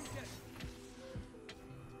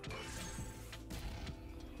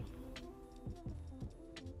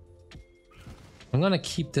 I'm gonna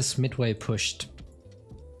keep this midway pushed.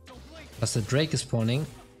 Because the Drake is spawning.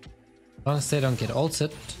 As long as they don't get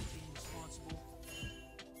ulted.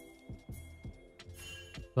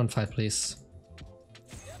 Don't fight, please.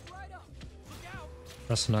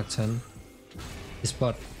 Press Nocturne. His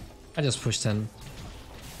bot. I just pushed in.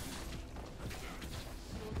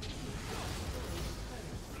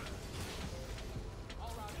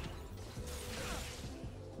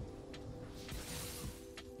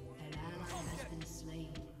 An ally has been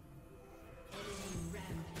slain. Enemy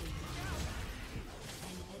rampage.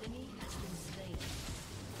 An enemy has been slain.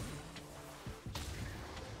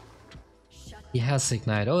 Shut He has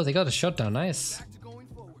Ignite. Oh, they got a shutdown. Nice. Back to going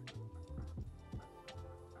forward.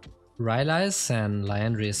 Rylai's and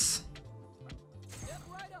Liandry's.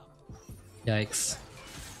 Yikes.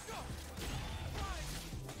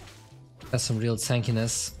 That's some real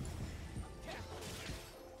tankiness.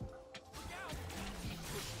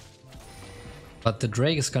 But the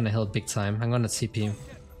Drake is gonna help big time. I'm gonna TP.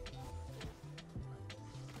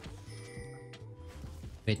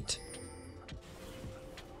 Wait.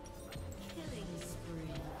 killing spree.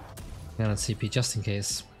 I'm gonna TP just in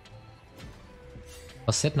case.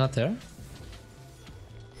 Was Sid not there?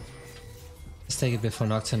 Let's take it before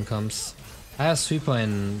Nocturne comes. I have sweeper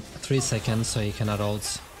in 3 seconds, so he cannot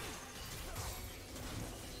ult.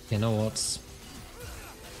 Okay, no ults.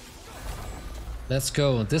 Let's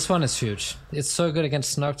go. This one is huge. It's so good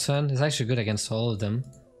against Nocturne. It's actually good against all of them.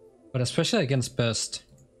 But especially against Burst.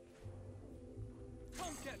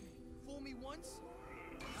 Come get me. Fool me once.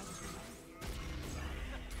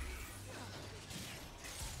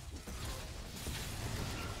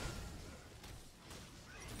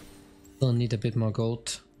 Still need a bit more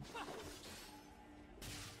gold.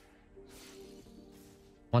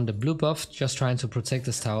 On the blue buff, just trying to protect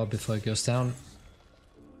this tower before it goes down.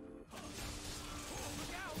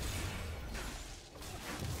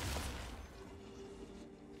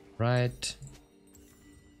 Right.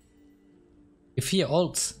 If he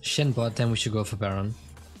ults Shen bot, then we should go for Baron.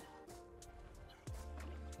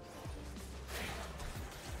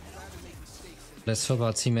 Let's hope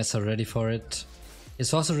our teammates are ready for it.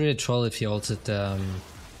 It's also really troll if he ulted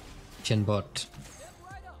Shen bot.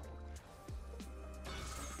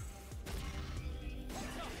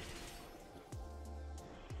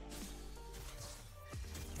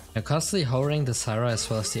 I'm constantly hovering the Syra as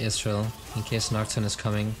well as the Israel in case Nocturne is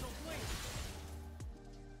coming.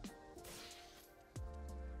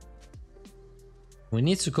 We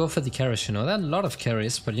need to go for the carries, you know. There are a lot of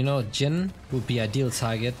carries, but you know, Jhin would be ideal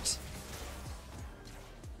target.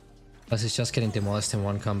 Plus he's just getting demolished in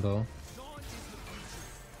one combo.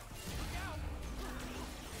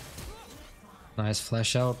 Nice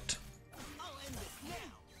flash out.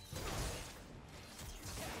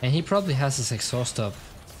 And he probably has his exhaust up.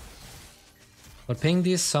 But ping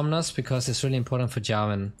these summoners because it's really important for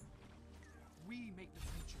Jarvan. We make the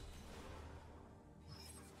future.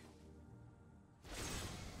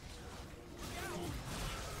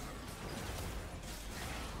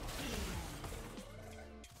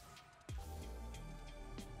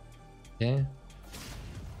 Okay.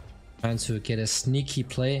 Trying to get a sneaky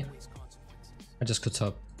play. I just go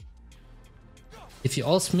top. If he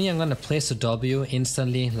ults me, I'm gonna place a W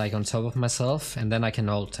instantly, like on top of myself, and then I can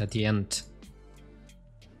ult at the end.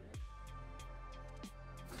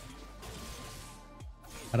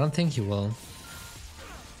 I don't think he will.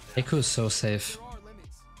 Ekko is so safe. There are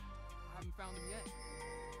limits. I haven't found them yet.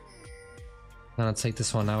 I'm gonna take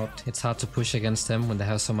this one out. It's hard to push against them when they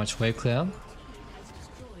have so much wave clear.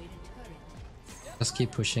 Just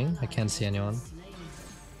keep pushing. I can't see anyone.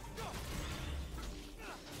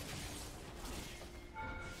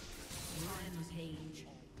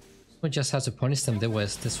 We just have to punish them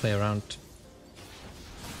this way around.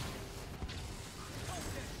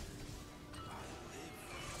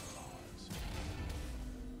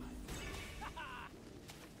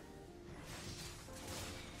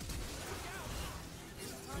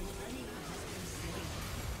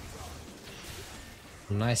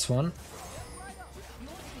 Nice one.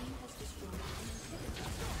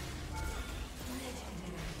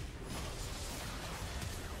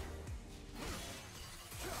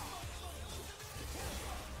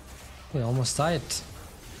 We almost died.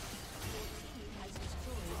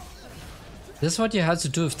 This is what you have to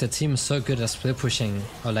do if the team is so good at split pushing,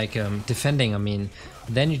 or like defending, I mean.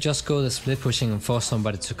 Then you just go the split pushing and force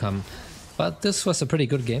somebody to come. But this was a pretty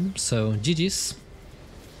good game, so GG's.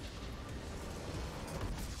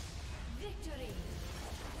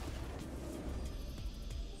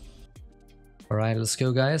 Alright, let's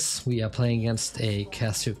go guys. We are playing against a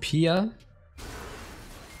Cassiopeia.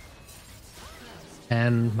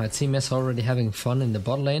 And my team is already having fun in the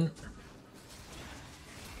bot lane.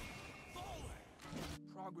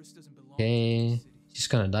 Progress doesn't belong Okay, she's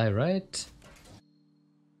gonna die, right?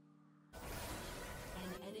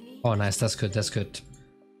 Oh nice, that's good, that's good.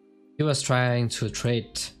 She was trying to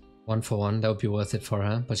trade 1 for 1, that would be worth it for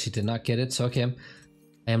her, but she did not get it, so okay.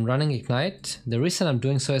 I am running Ignite. The reason I'm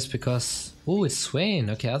doing so is because... Oh, it's Swain.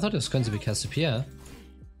 Okay, I thought it was going to be Cassiopeia.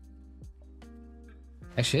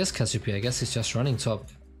 Actually, it's Cassiopeia. I guess he's just running top.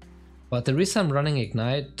 But the reason I'm running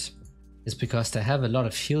Ignite is because they have a lot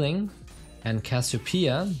of healing. And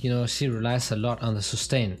Cassiopeia, you know, she relies a lot on the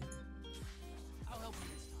sustain.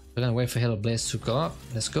 We're gonna wait for Halo Blaze to go up.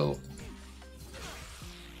 Let's go.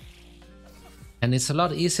 And it's a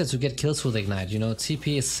lot easier to get kills with Ignite. You know,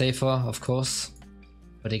 TP is safer, of course.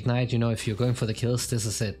 But Ignite, you know, if you're going for the kills, this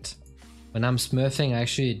is it. When I'm smurfing, I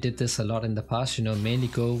actually did this a lot in the past, you know, mainly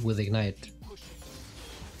go with Ignite.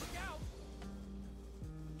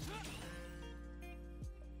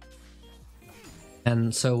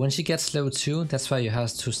 And so when she gets level 2, that's why you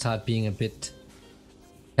have to start being a bit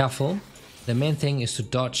careful. The main thing is to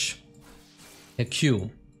dodge a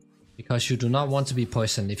Q, because you do not want to be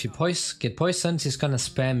poisoned. If you get poisoned, she's gonna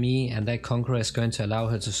spam me, and that Conqueror is going to allow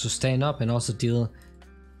her to sustain up and also deal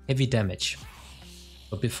heavy damage.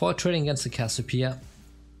 But before trading against the Cassiopeia,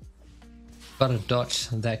 gotta dodge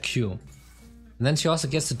that Q. And then she also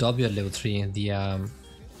gets the W at level 3, the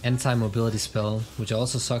anti-mobility spell, which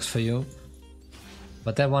also sucks for you.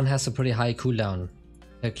 But that one has a pretty high cooldown.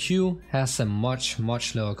 Her Q has a much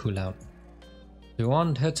lower cooldown. We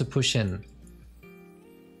want her to push in.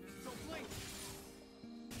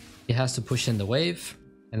 She has to push in the wave,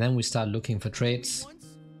 and then we start looking for trades. An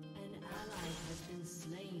ally has been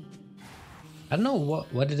slain. I don't know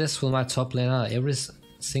what it is with my top laner, every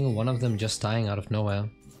single one of them just dying out of nowhere.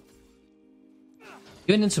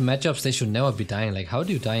 Even into matchups they should never be dying, like how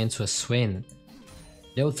do you die into a Swain?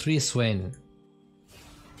 Level 3 Swain.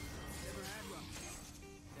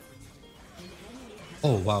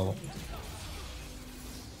 Oh wow.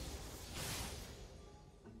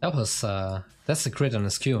 That was that's a crit on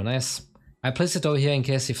his Q, nice. I placed it over here in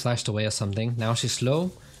case he flashed away or something. Now she's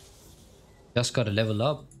low. Just gotta level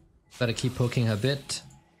up. Gotta keep poking her a bit.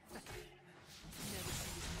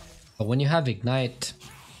 But when you have Ignite,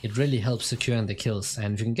 it really helps securing the kills.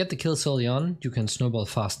 And if you can get the kills early on, you can snowball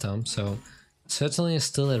faster. So certainly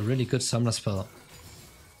still a really good summoner spell.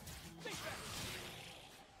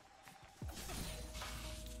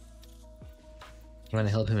 I'm gonna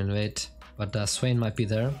help him invade, but Swain might be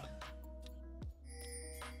there.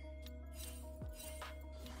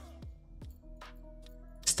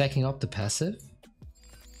 Stacking up the passive.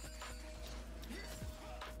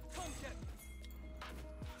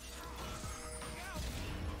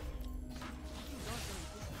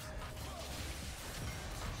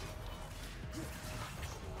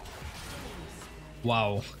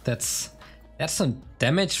 Wow, that's some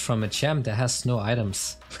damage from a champ that has no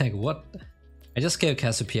items. Like what? I just gave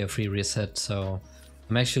Cassiopeia a free reset, so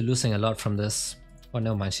I'm actually losing a lot from this. Oh,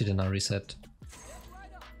 never mind, she did not reset.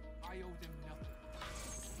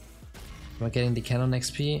 Am I getting the cannon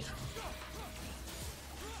XP?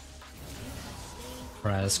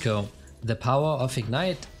 Alright, let's go. The power of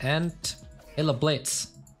Ignite and Ella Blades.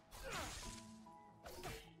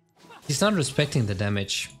 He's not respecting the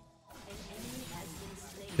damage.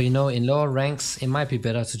 But you know, in lower ranks, it might be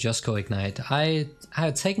better to just go Ignite. I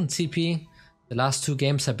have taken TP the last 2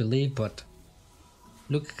 games, I believe, but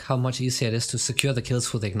look how much easier it is to secure the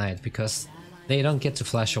kills with Ignite, because they don't get to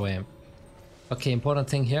flash away. Okay, important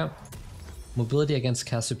thing here. Mobility against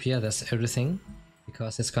Cassiopeia, that's everything,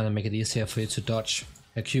 because it's gonna make it easier for you to dodge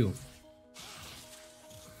a Q.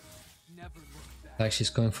 Like she's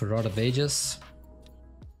going for Rod of Ages.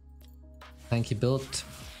 Tanky build.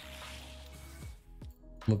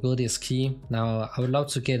 Mobility is key. Now I would love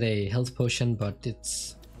to get a health potion, but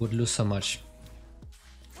it would lose so much.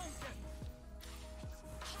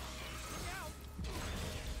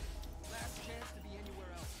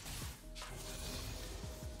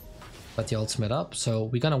 Got the ultimate up, so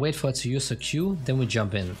we're gonna wait for her to use her Q, then we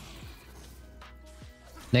jump in.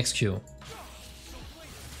 Next Q.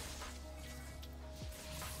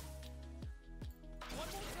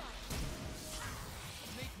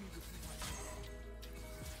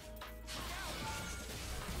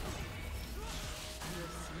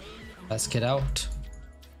 Let's get out.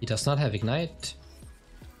 He does not have Ignite.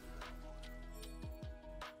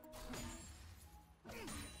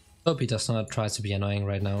 Hope he does not try to be annoying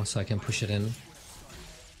right now, so I can push it in.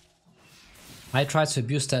 I tried to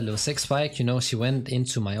abuse that level 6 spike, you know, she went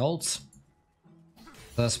into my ult.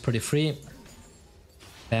 That's pretty free.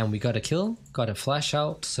 Bam, we got a kill, got a flash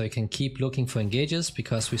out, so you can keep looking for engages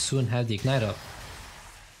because we soon have the Ignite up.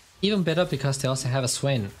 Even better because they also have a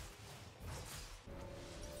Swain.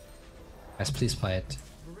 Guys, please buy it.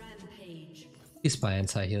 Rampage. Please buy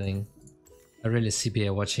anti-healing. I really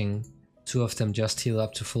CBA watching 2 of them just heal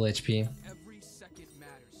up to full HP. Every second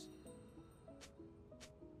matters.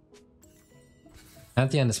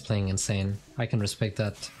 Pantheon is playing insane. I can respect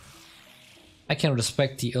that. I can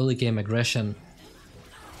respect the early game aggression.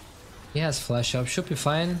 He has flash up, should be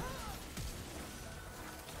fine.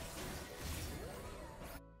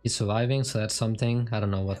 He's surviving, so that's something. I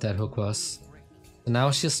don't know what that hook was. So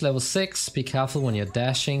now she's level 6. Be careful when you're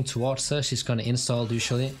dashing towards her. She's gonna install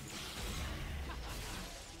usually.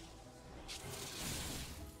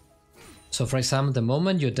 So for example, the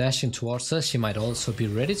moment you're dashing towards her, she might also be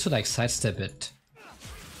ready to like sidestep it.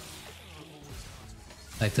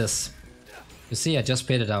 Like this. You see, I just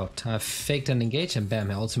baited out. I faked an engage and bam,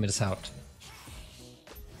 her ultimate is out.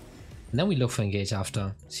 And then we look for engage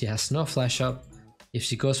after. She has no flash up. If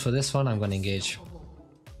she goes for this one, I'm gonna engage.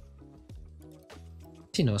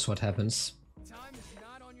 She knows what happens. Time is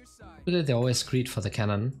not on your side. Really, they always greed for the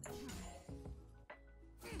cannon.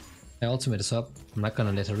 My ultimate is up. I'm not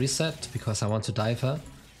gonna let her reset because I want to dive her.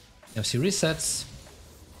 If she resets,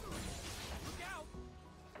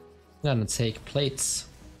 I'm gonna take plates.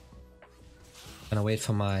 Gonna wait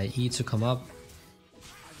for my E to come up.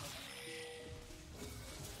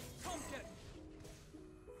 Come get me.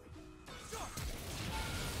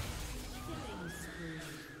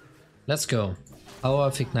 Let's go. Power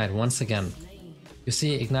of Ignite once again. You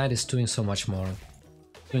see, Ignite is doing so much more.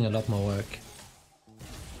 Doing a lot more work.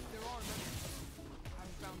 There are many. I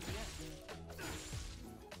haven't found them yet.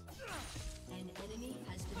 An enemy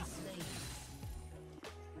has been slain.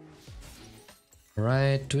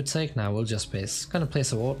 Right, do we take? Now we'll just base. Gonna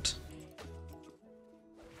place a ward.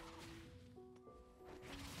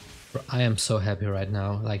 Bro, I am so happy right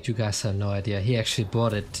now. Like, you guys have no idea. He actually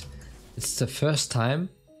bought it. It's the first time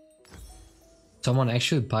someone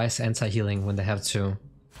actually buys anti-healing when they have to.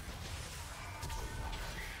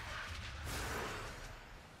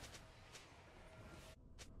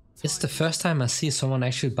 It's the first time I see someone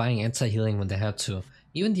actually buying anti-healing when they have to.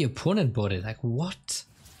 Even the opponent bought it. Like, what?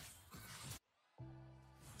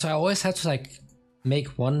 So I always have to like make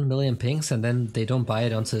 1 million pings and then they don't buy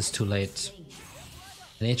it until it's too late.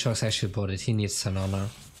 And Aatrox actually bought it. He needs an honor.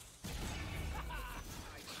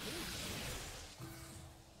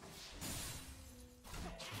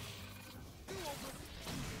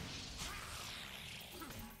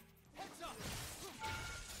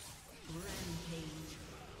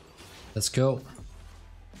 Let's go.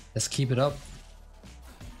 Let's keep it up.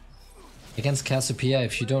 Against Cassiopeia,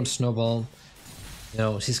 if you don't snowball, you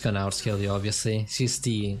know, she's gonna outscale you, obviously. She's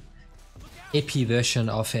the AP version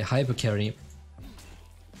of a hyper carry.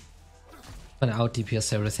 Gonna out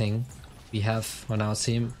DPS everything we have on our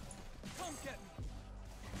team. Come get me.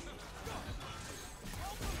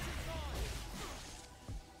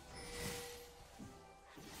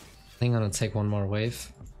 I think I'm gonna take one more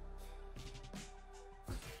wave.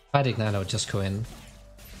 If I'd Ignite, I would just go in.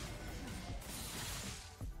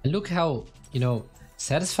 And look how, you know,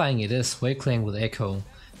 satisfying it is wave clearing with Ekko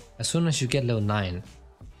as soon as you get level 9.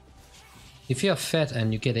 If you are fed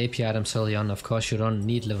and you get AP items early on, of course you don't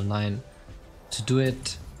need level 9 to do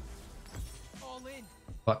it. All in.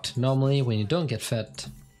 But normally when you don't get fed,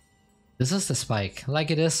 this is the spike,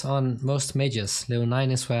 like it is on most mages. Level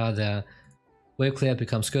 9 is where the wave clear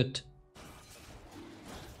becomes good.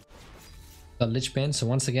 Got Lich Bane, so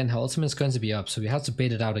once again her ultimate is going to be up, so we have to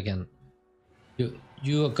bait it out again.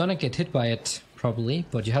 You are gonna get hit by it probably,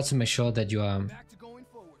 but you have to make sure that you are Back to going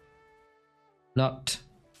forward. not,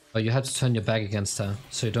 or you have to turn your back against her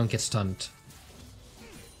so you don't get stunned.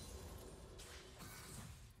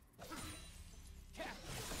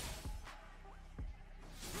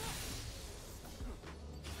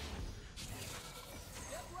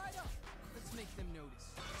 Step right up. Let's make them notice.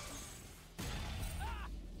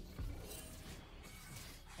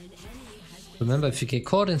 An enemy has been Remember, if you get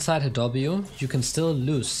caught inside her W, you can still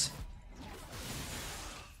lose.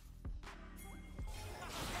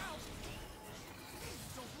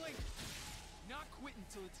 Don't blink. Not quit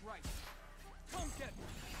until it's right. Come get me.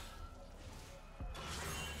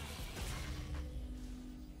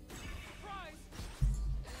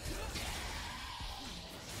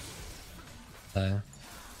 Surprise.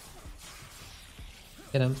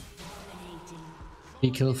 Get him.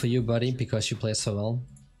 Free kill for you, buddy, because you play so well.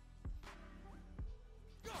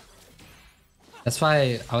 That's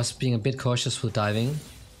why I was being a bit cautious with diving.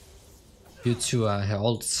 Due to her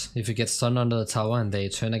ults. If you get stunned under the tower and they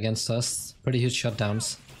turn against us, pretty huge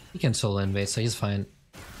shutdowns. He can solo invade, so he's fine.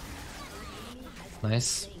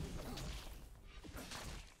 Nice.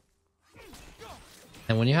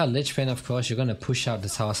 And when you have Lich Bane, of course, you're gonna push out the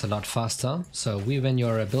towers a lot faster. So weave in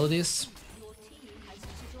your abilities. your team has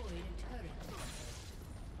destroyed a turret.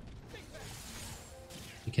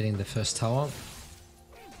 You're getting the first tower.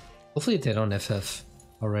 Hopefully they don't FF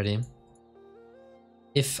already.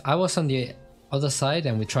 If I was on the other side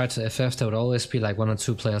and we tried to FF, there would always be like 1 or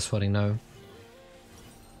 2 players voting no.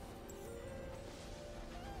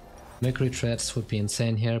 Mercury Treads would be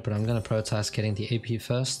insane here, but I'm gonna prioritize getting the AP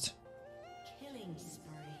first. Killing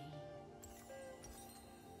spree.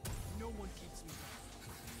 No one keeps me.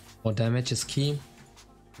 More damage is key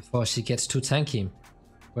before she gets too tanky,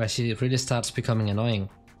 where she really starts becoming annoying.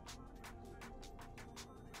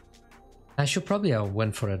 I should probably have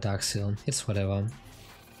went for a Dark Seal, it's whatever.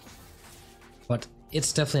 But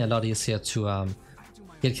it's definitely a lot easier to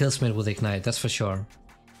get killsmith with Ignite, that's for sure.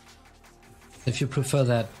 If you prefer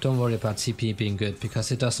that, don't worry about TP being good,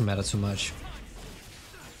 because it doesn't matter too much.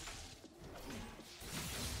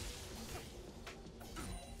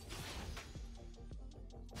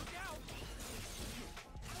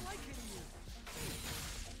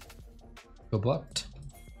 Go bot.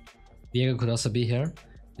 Yeager could also be here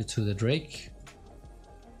due to the Drake.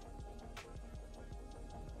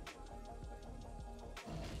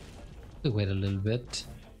 We wait a little bit.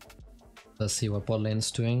 Let's see what bot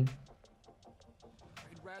lane's doing.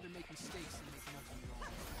 I'd rather make mistakes than make nothing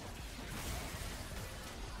wrong.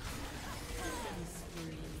 Killing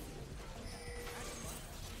spree.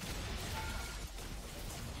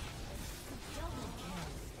 Double kill.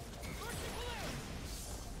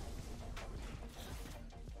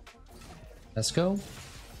 Let's go.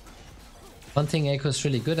 One thing Ekko is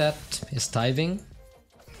really good at is diving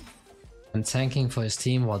and tanking for his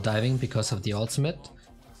team while diving because of the ultimate.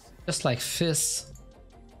 Just like Fizz.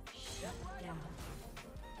 Shut down.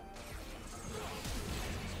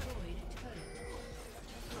 Destroyed a turret.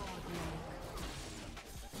 Godlike.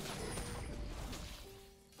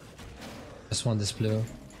 Just want this blue.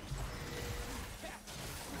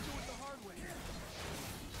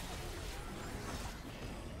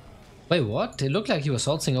 Wait, what? It looked like he was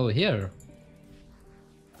ulting over here.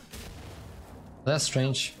 That's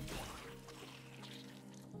strange.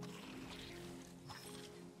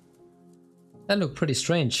 That looked pretty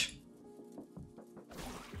strange.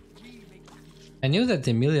 I knew that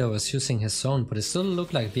Emilia was using his zone, but it still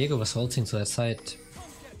looked like Diego was ulting to that side.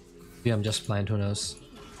 Maybe I'm just blind, who knows.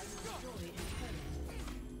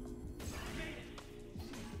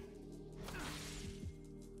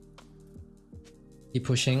 Keep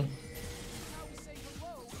pushing.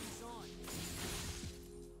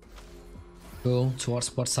 Go towards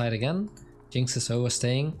bot side again. Jinx is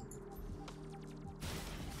overstaying.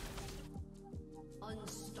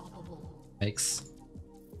 Unstoppable. Yikes.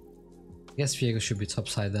 I guess Viego should be top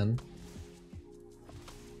side then.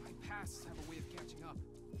 My pasts have a way of catching up.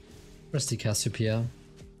 Where's the Cassiopeia?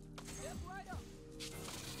 Step right up.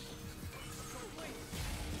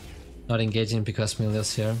 Not engaging because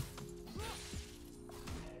Emilia's here.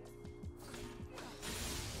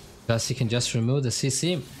 Because he can just remove the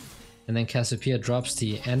CC. And then Cassiopeia drops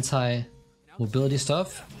the anti-mobility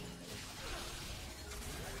stuff.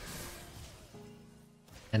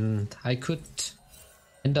 And I could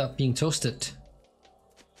end up being toasted.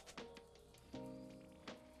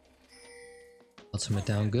 Ultimate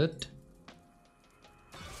down good.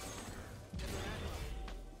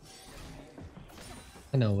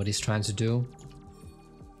 I know what he's trying to do.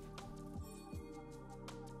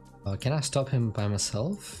 Can I stop him by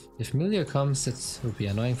myself? If Milio comes, it would be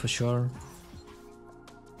annoying for sure.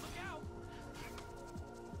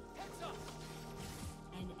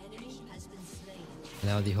 An enemy has been slain.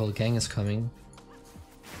 Now the whole gang is coming.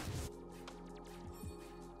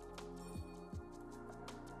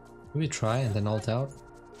 Will we try and then ult out?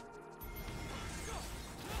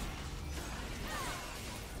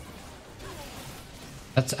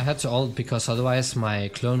 I had to ult because otherwise my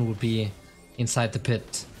clone would be inside the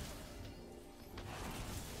pit.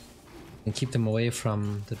 And keep them away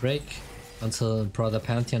from the Drake until Brother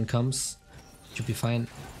Pantheon comes. Should be fine.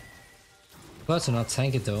 But to not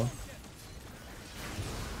tank it though.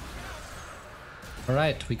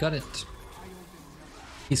 Alright, we got it.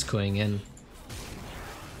 He's going in.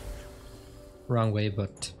 Wrong way,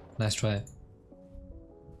 but nice try.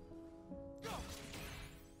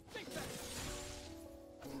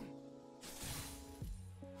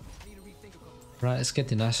 Right, let's get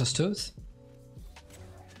the Nashor's Tooth.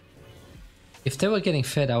 If they were getting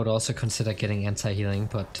fed, I would also consider getting anti-healing,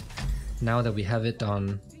 but now that we have it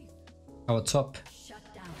on our top, Shut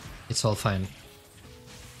down. it's all fine.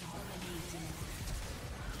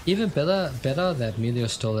 Even better that Melio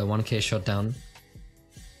stole a 1k shot down.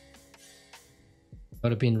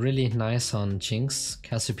 Would have been really nice on Jinx,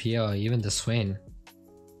 Cassiopeia, or even the Swain.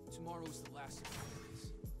 Tomorrow's the last of the days.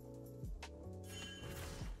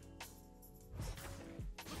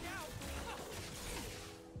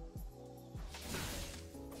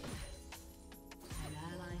 An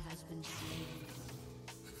ally has been slain.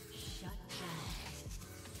 Shut down.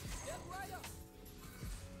 Step right up.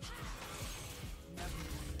 Never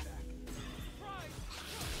going back. Pride.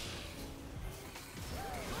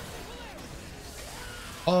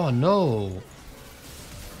 Oh no!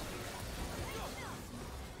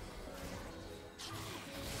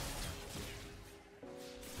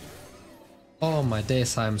 Oh my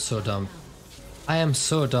days, I am so dumb. I am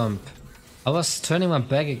so dumb. I was turning my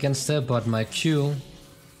back against it, but my Q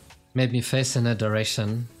made me face in a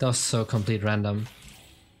direction. That was so complete random.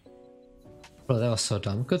 Bro, that was so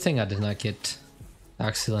dumb. Good thing I did not get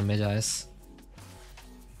Dark Seal and Mage Eyes.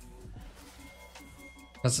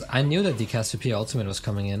 Because I knew that the Cassiopeia ultimate was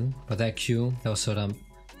coming in, but that Q, that was so dumb.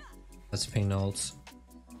 Let's ping no ults.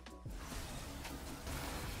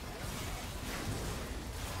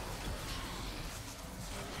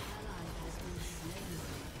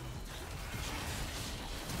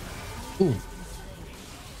 Ooh.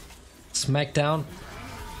 Smackdown.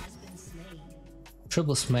 Has been slain.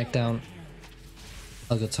 Triple smackdown.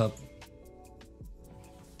 I'll go top.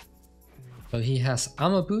 So he has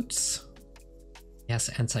armor boots. He has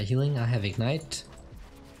anti-healing. I have ignite.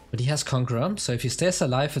 But he has Conqueror, so if he stays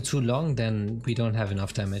alive for too long, then we don't have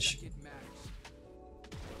enough damage. It matters.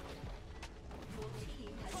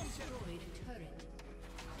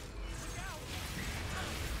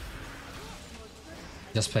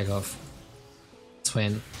 Just back off.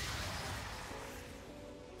 Swain.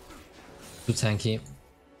 Too tanky.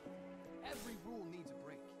 Every rule needs a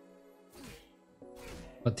break.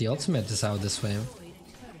 But the ultimate is out this way.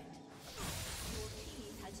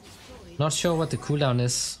 Not sure what the cooldown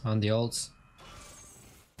is on the ults.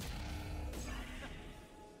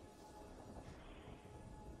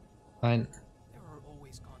 Fine. There are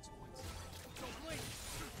always consequences. Don't blink.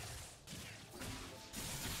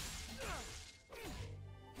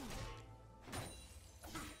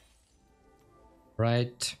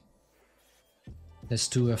 Right. Let's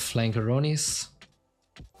do a flankeronis.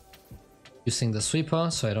 Using the sweeper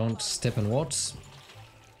so I don't step in wards.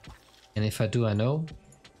 And if I do, I know.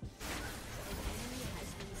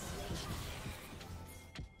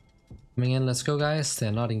 Coming in, let's go guys.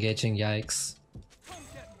 They're not engaging, yikes.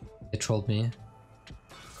 They trolled me.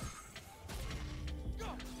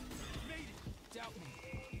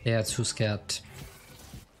 They are too scared. That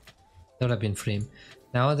would have been free.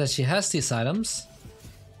 Now that she has these items,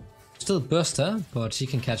 still burst her, but she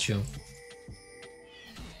can catch you.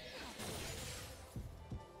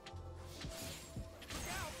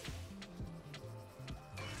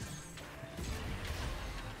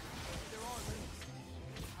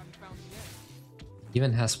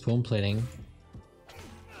 Even has bone plating.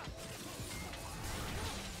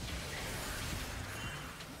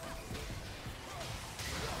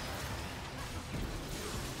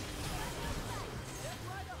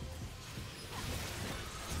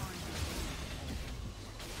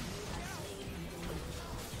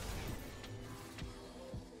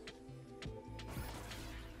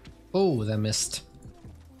 Oh, they missed.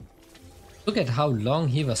 Look at how long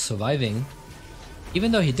he was surviving.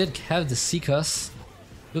 Even though he did have the Seekers,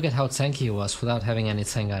 look at how tanky he was without having any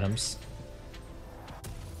tank items.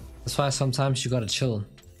 That's why sometimes you gotta chill.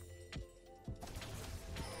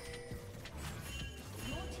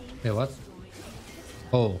 Wait, what?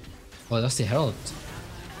 Oh, that's the Herald.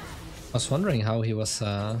 I was wondering how he was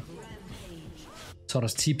sort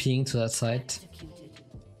of TPing to that side.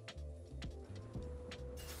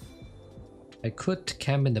 I could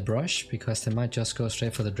camp in the brush because they might just go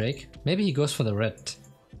straight for the Drake. Maybe he goes for the red.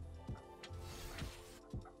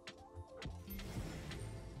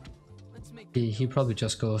 He probably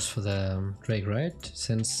just goes for the Drake, right?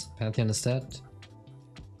 Since Pantheon is dead.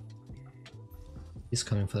 He's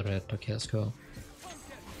coming for the red. Okay, let's go.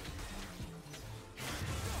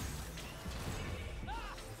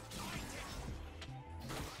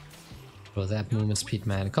 Bro, that movement speed,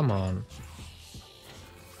 man. Come on.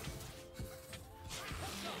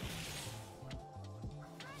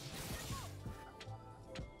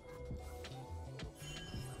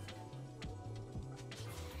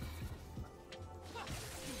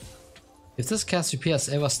 If this Cassiopeia is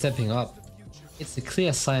ever stepping up, it's a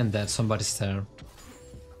clear sign that somebody's there.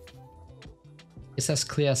 It's as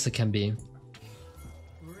clear as it can be.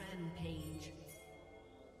 Rampage.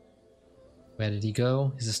 Where did he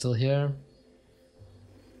go? Is he still here?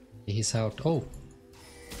 He's out. Oh!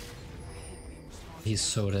 He's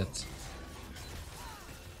so dead.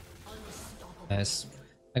 Nice.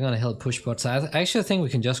 I'm gonna help push bot. I actually think we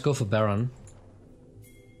can just go for Baron.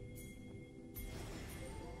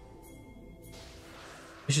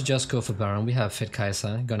 We should just go for Baron. We have Fit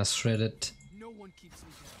Kai'Sa. Gonna shred it. No one keeps me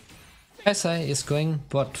down. Kai'Sa is going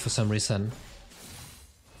bot for some reason.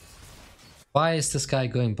 Why is this guy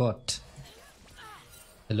going bot?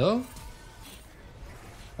 Hello?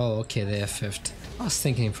 Oh, okay, they are fifth. I was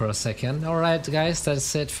thinking for a second. Alright guys,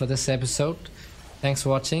 that's it for this episode. Thanks for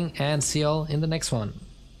watching and see y'all in the next one.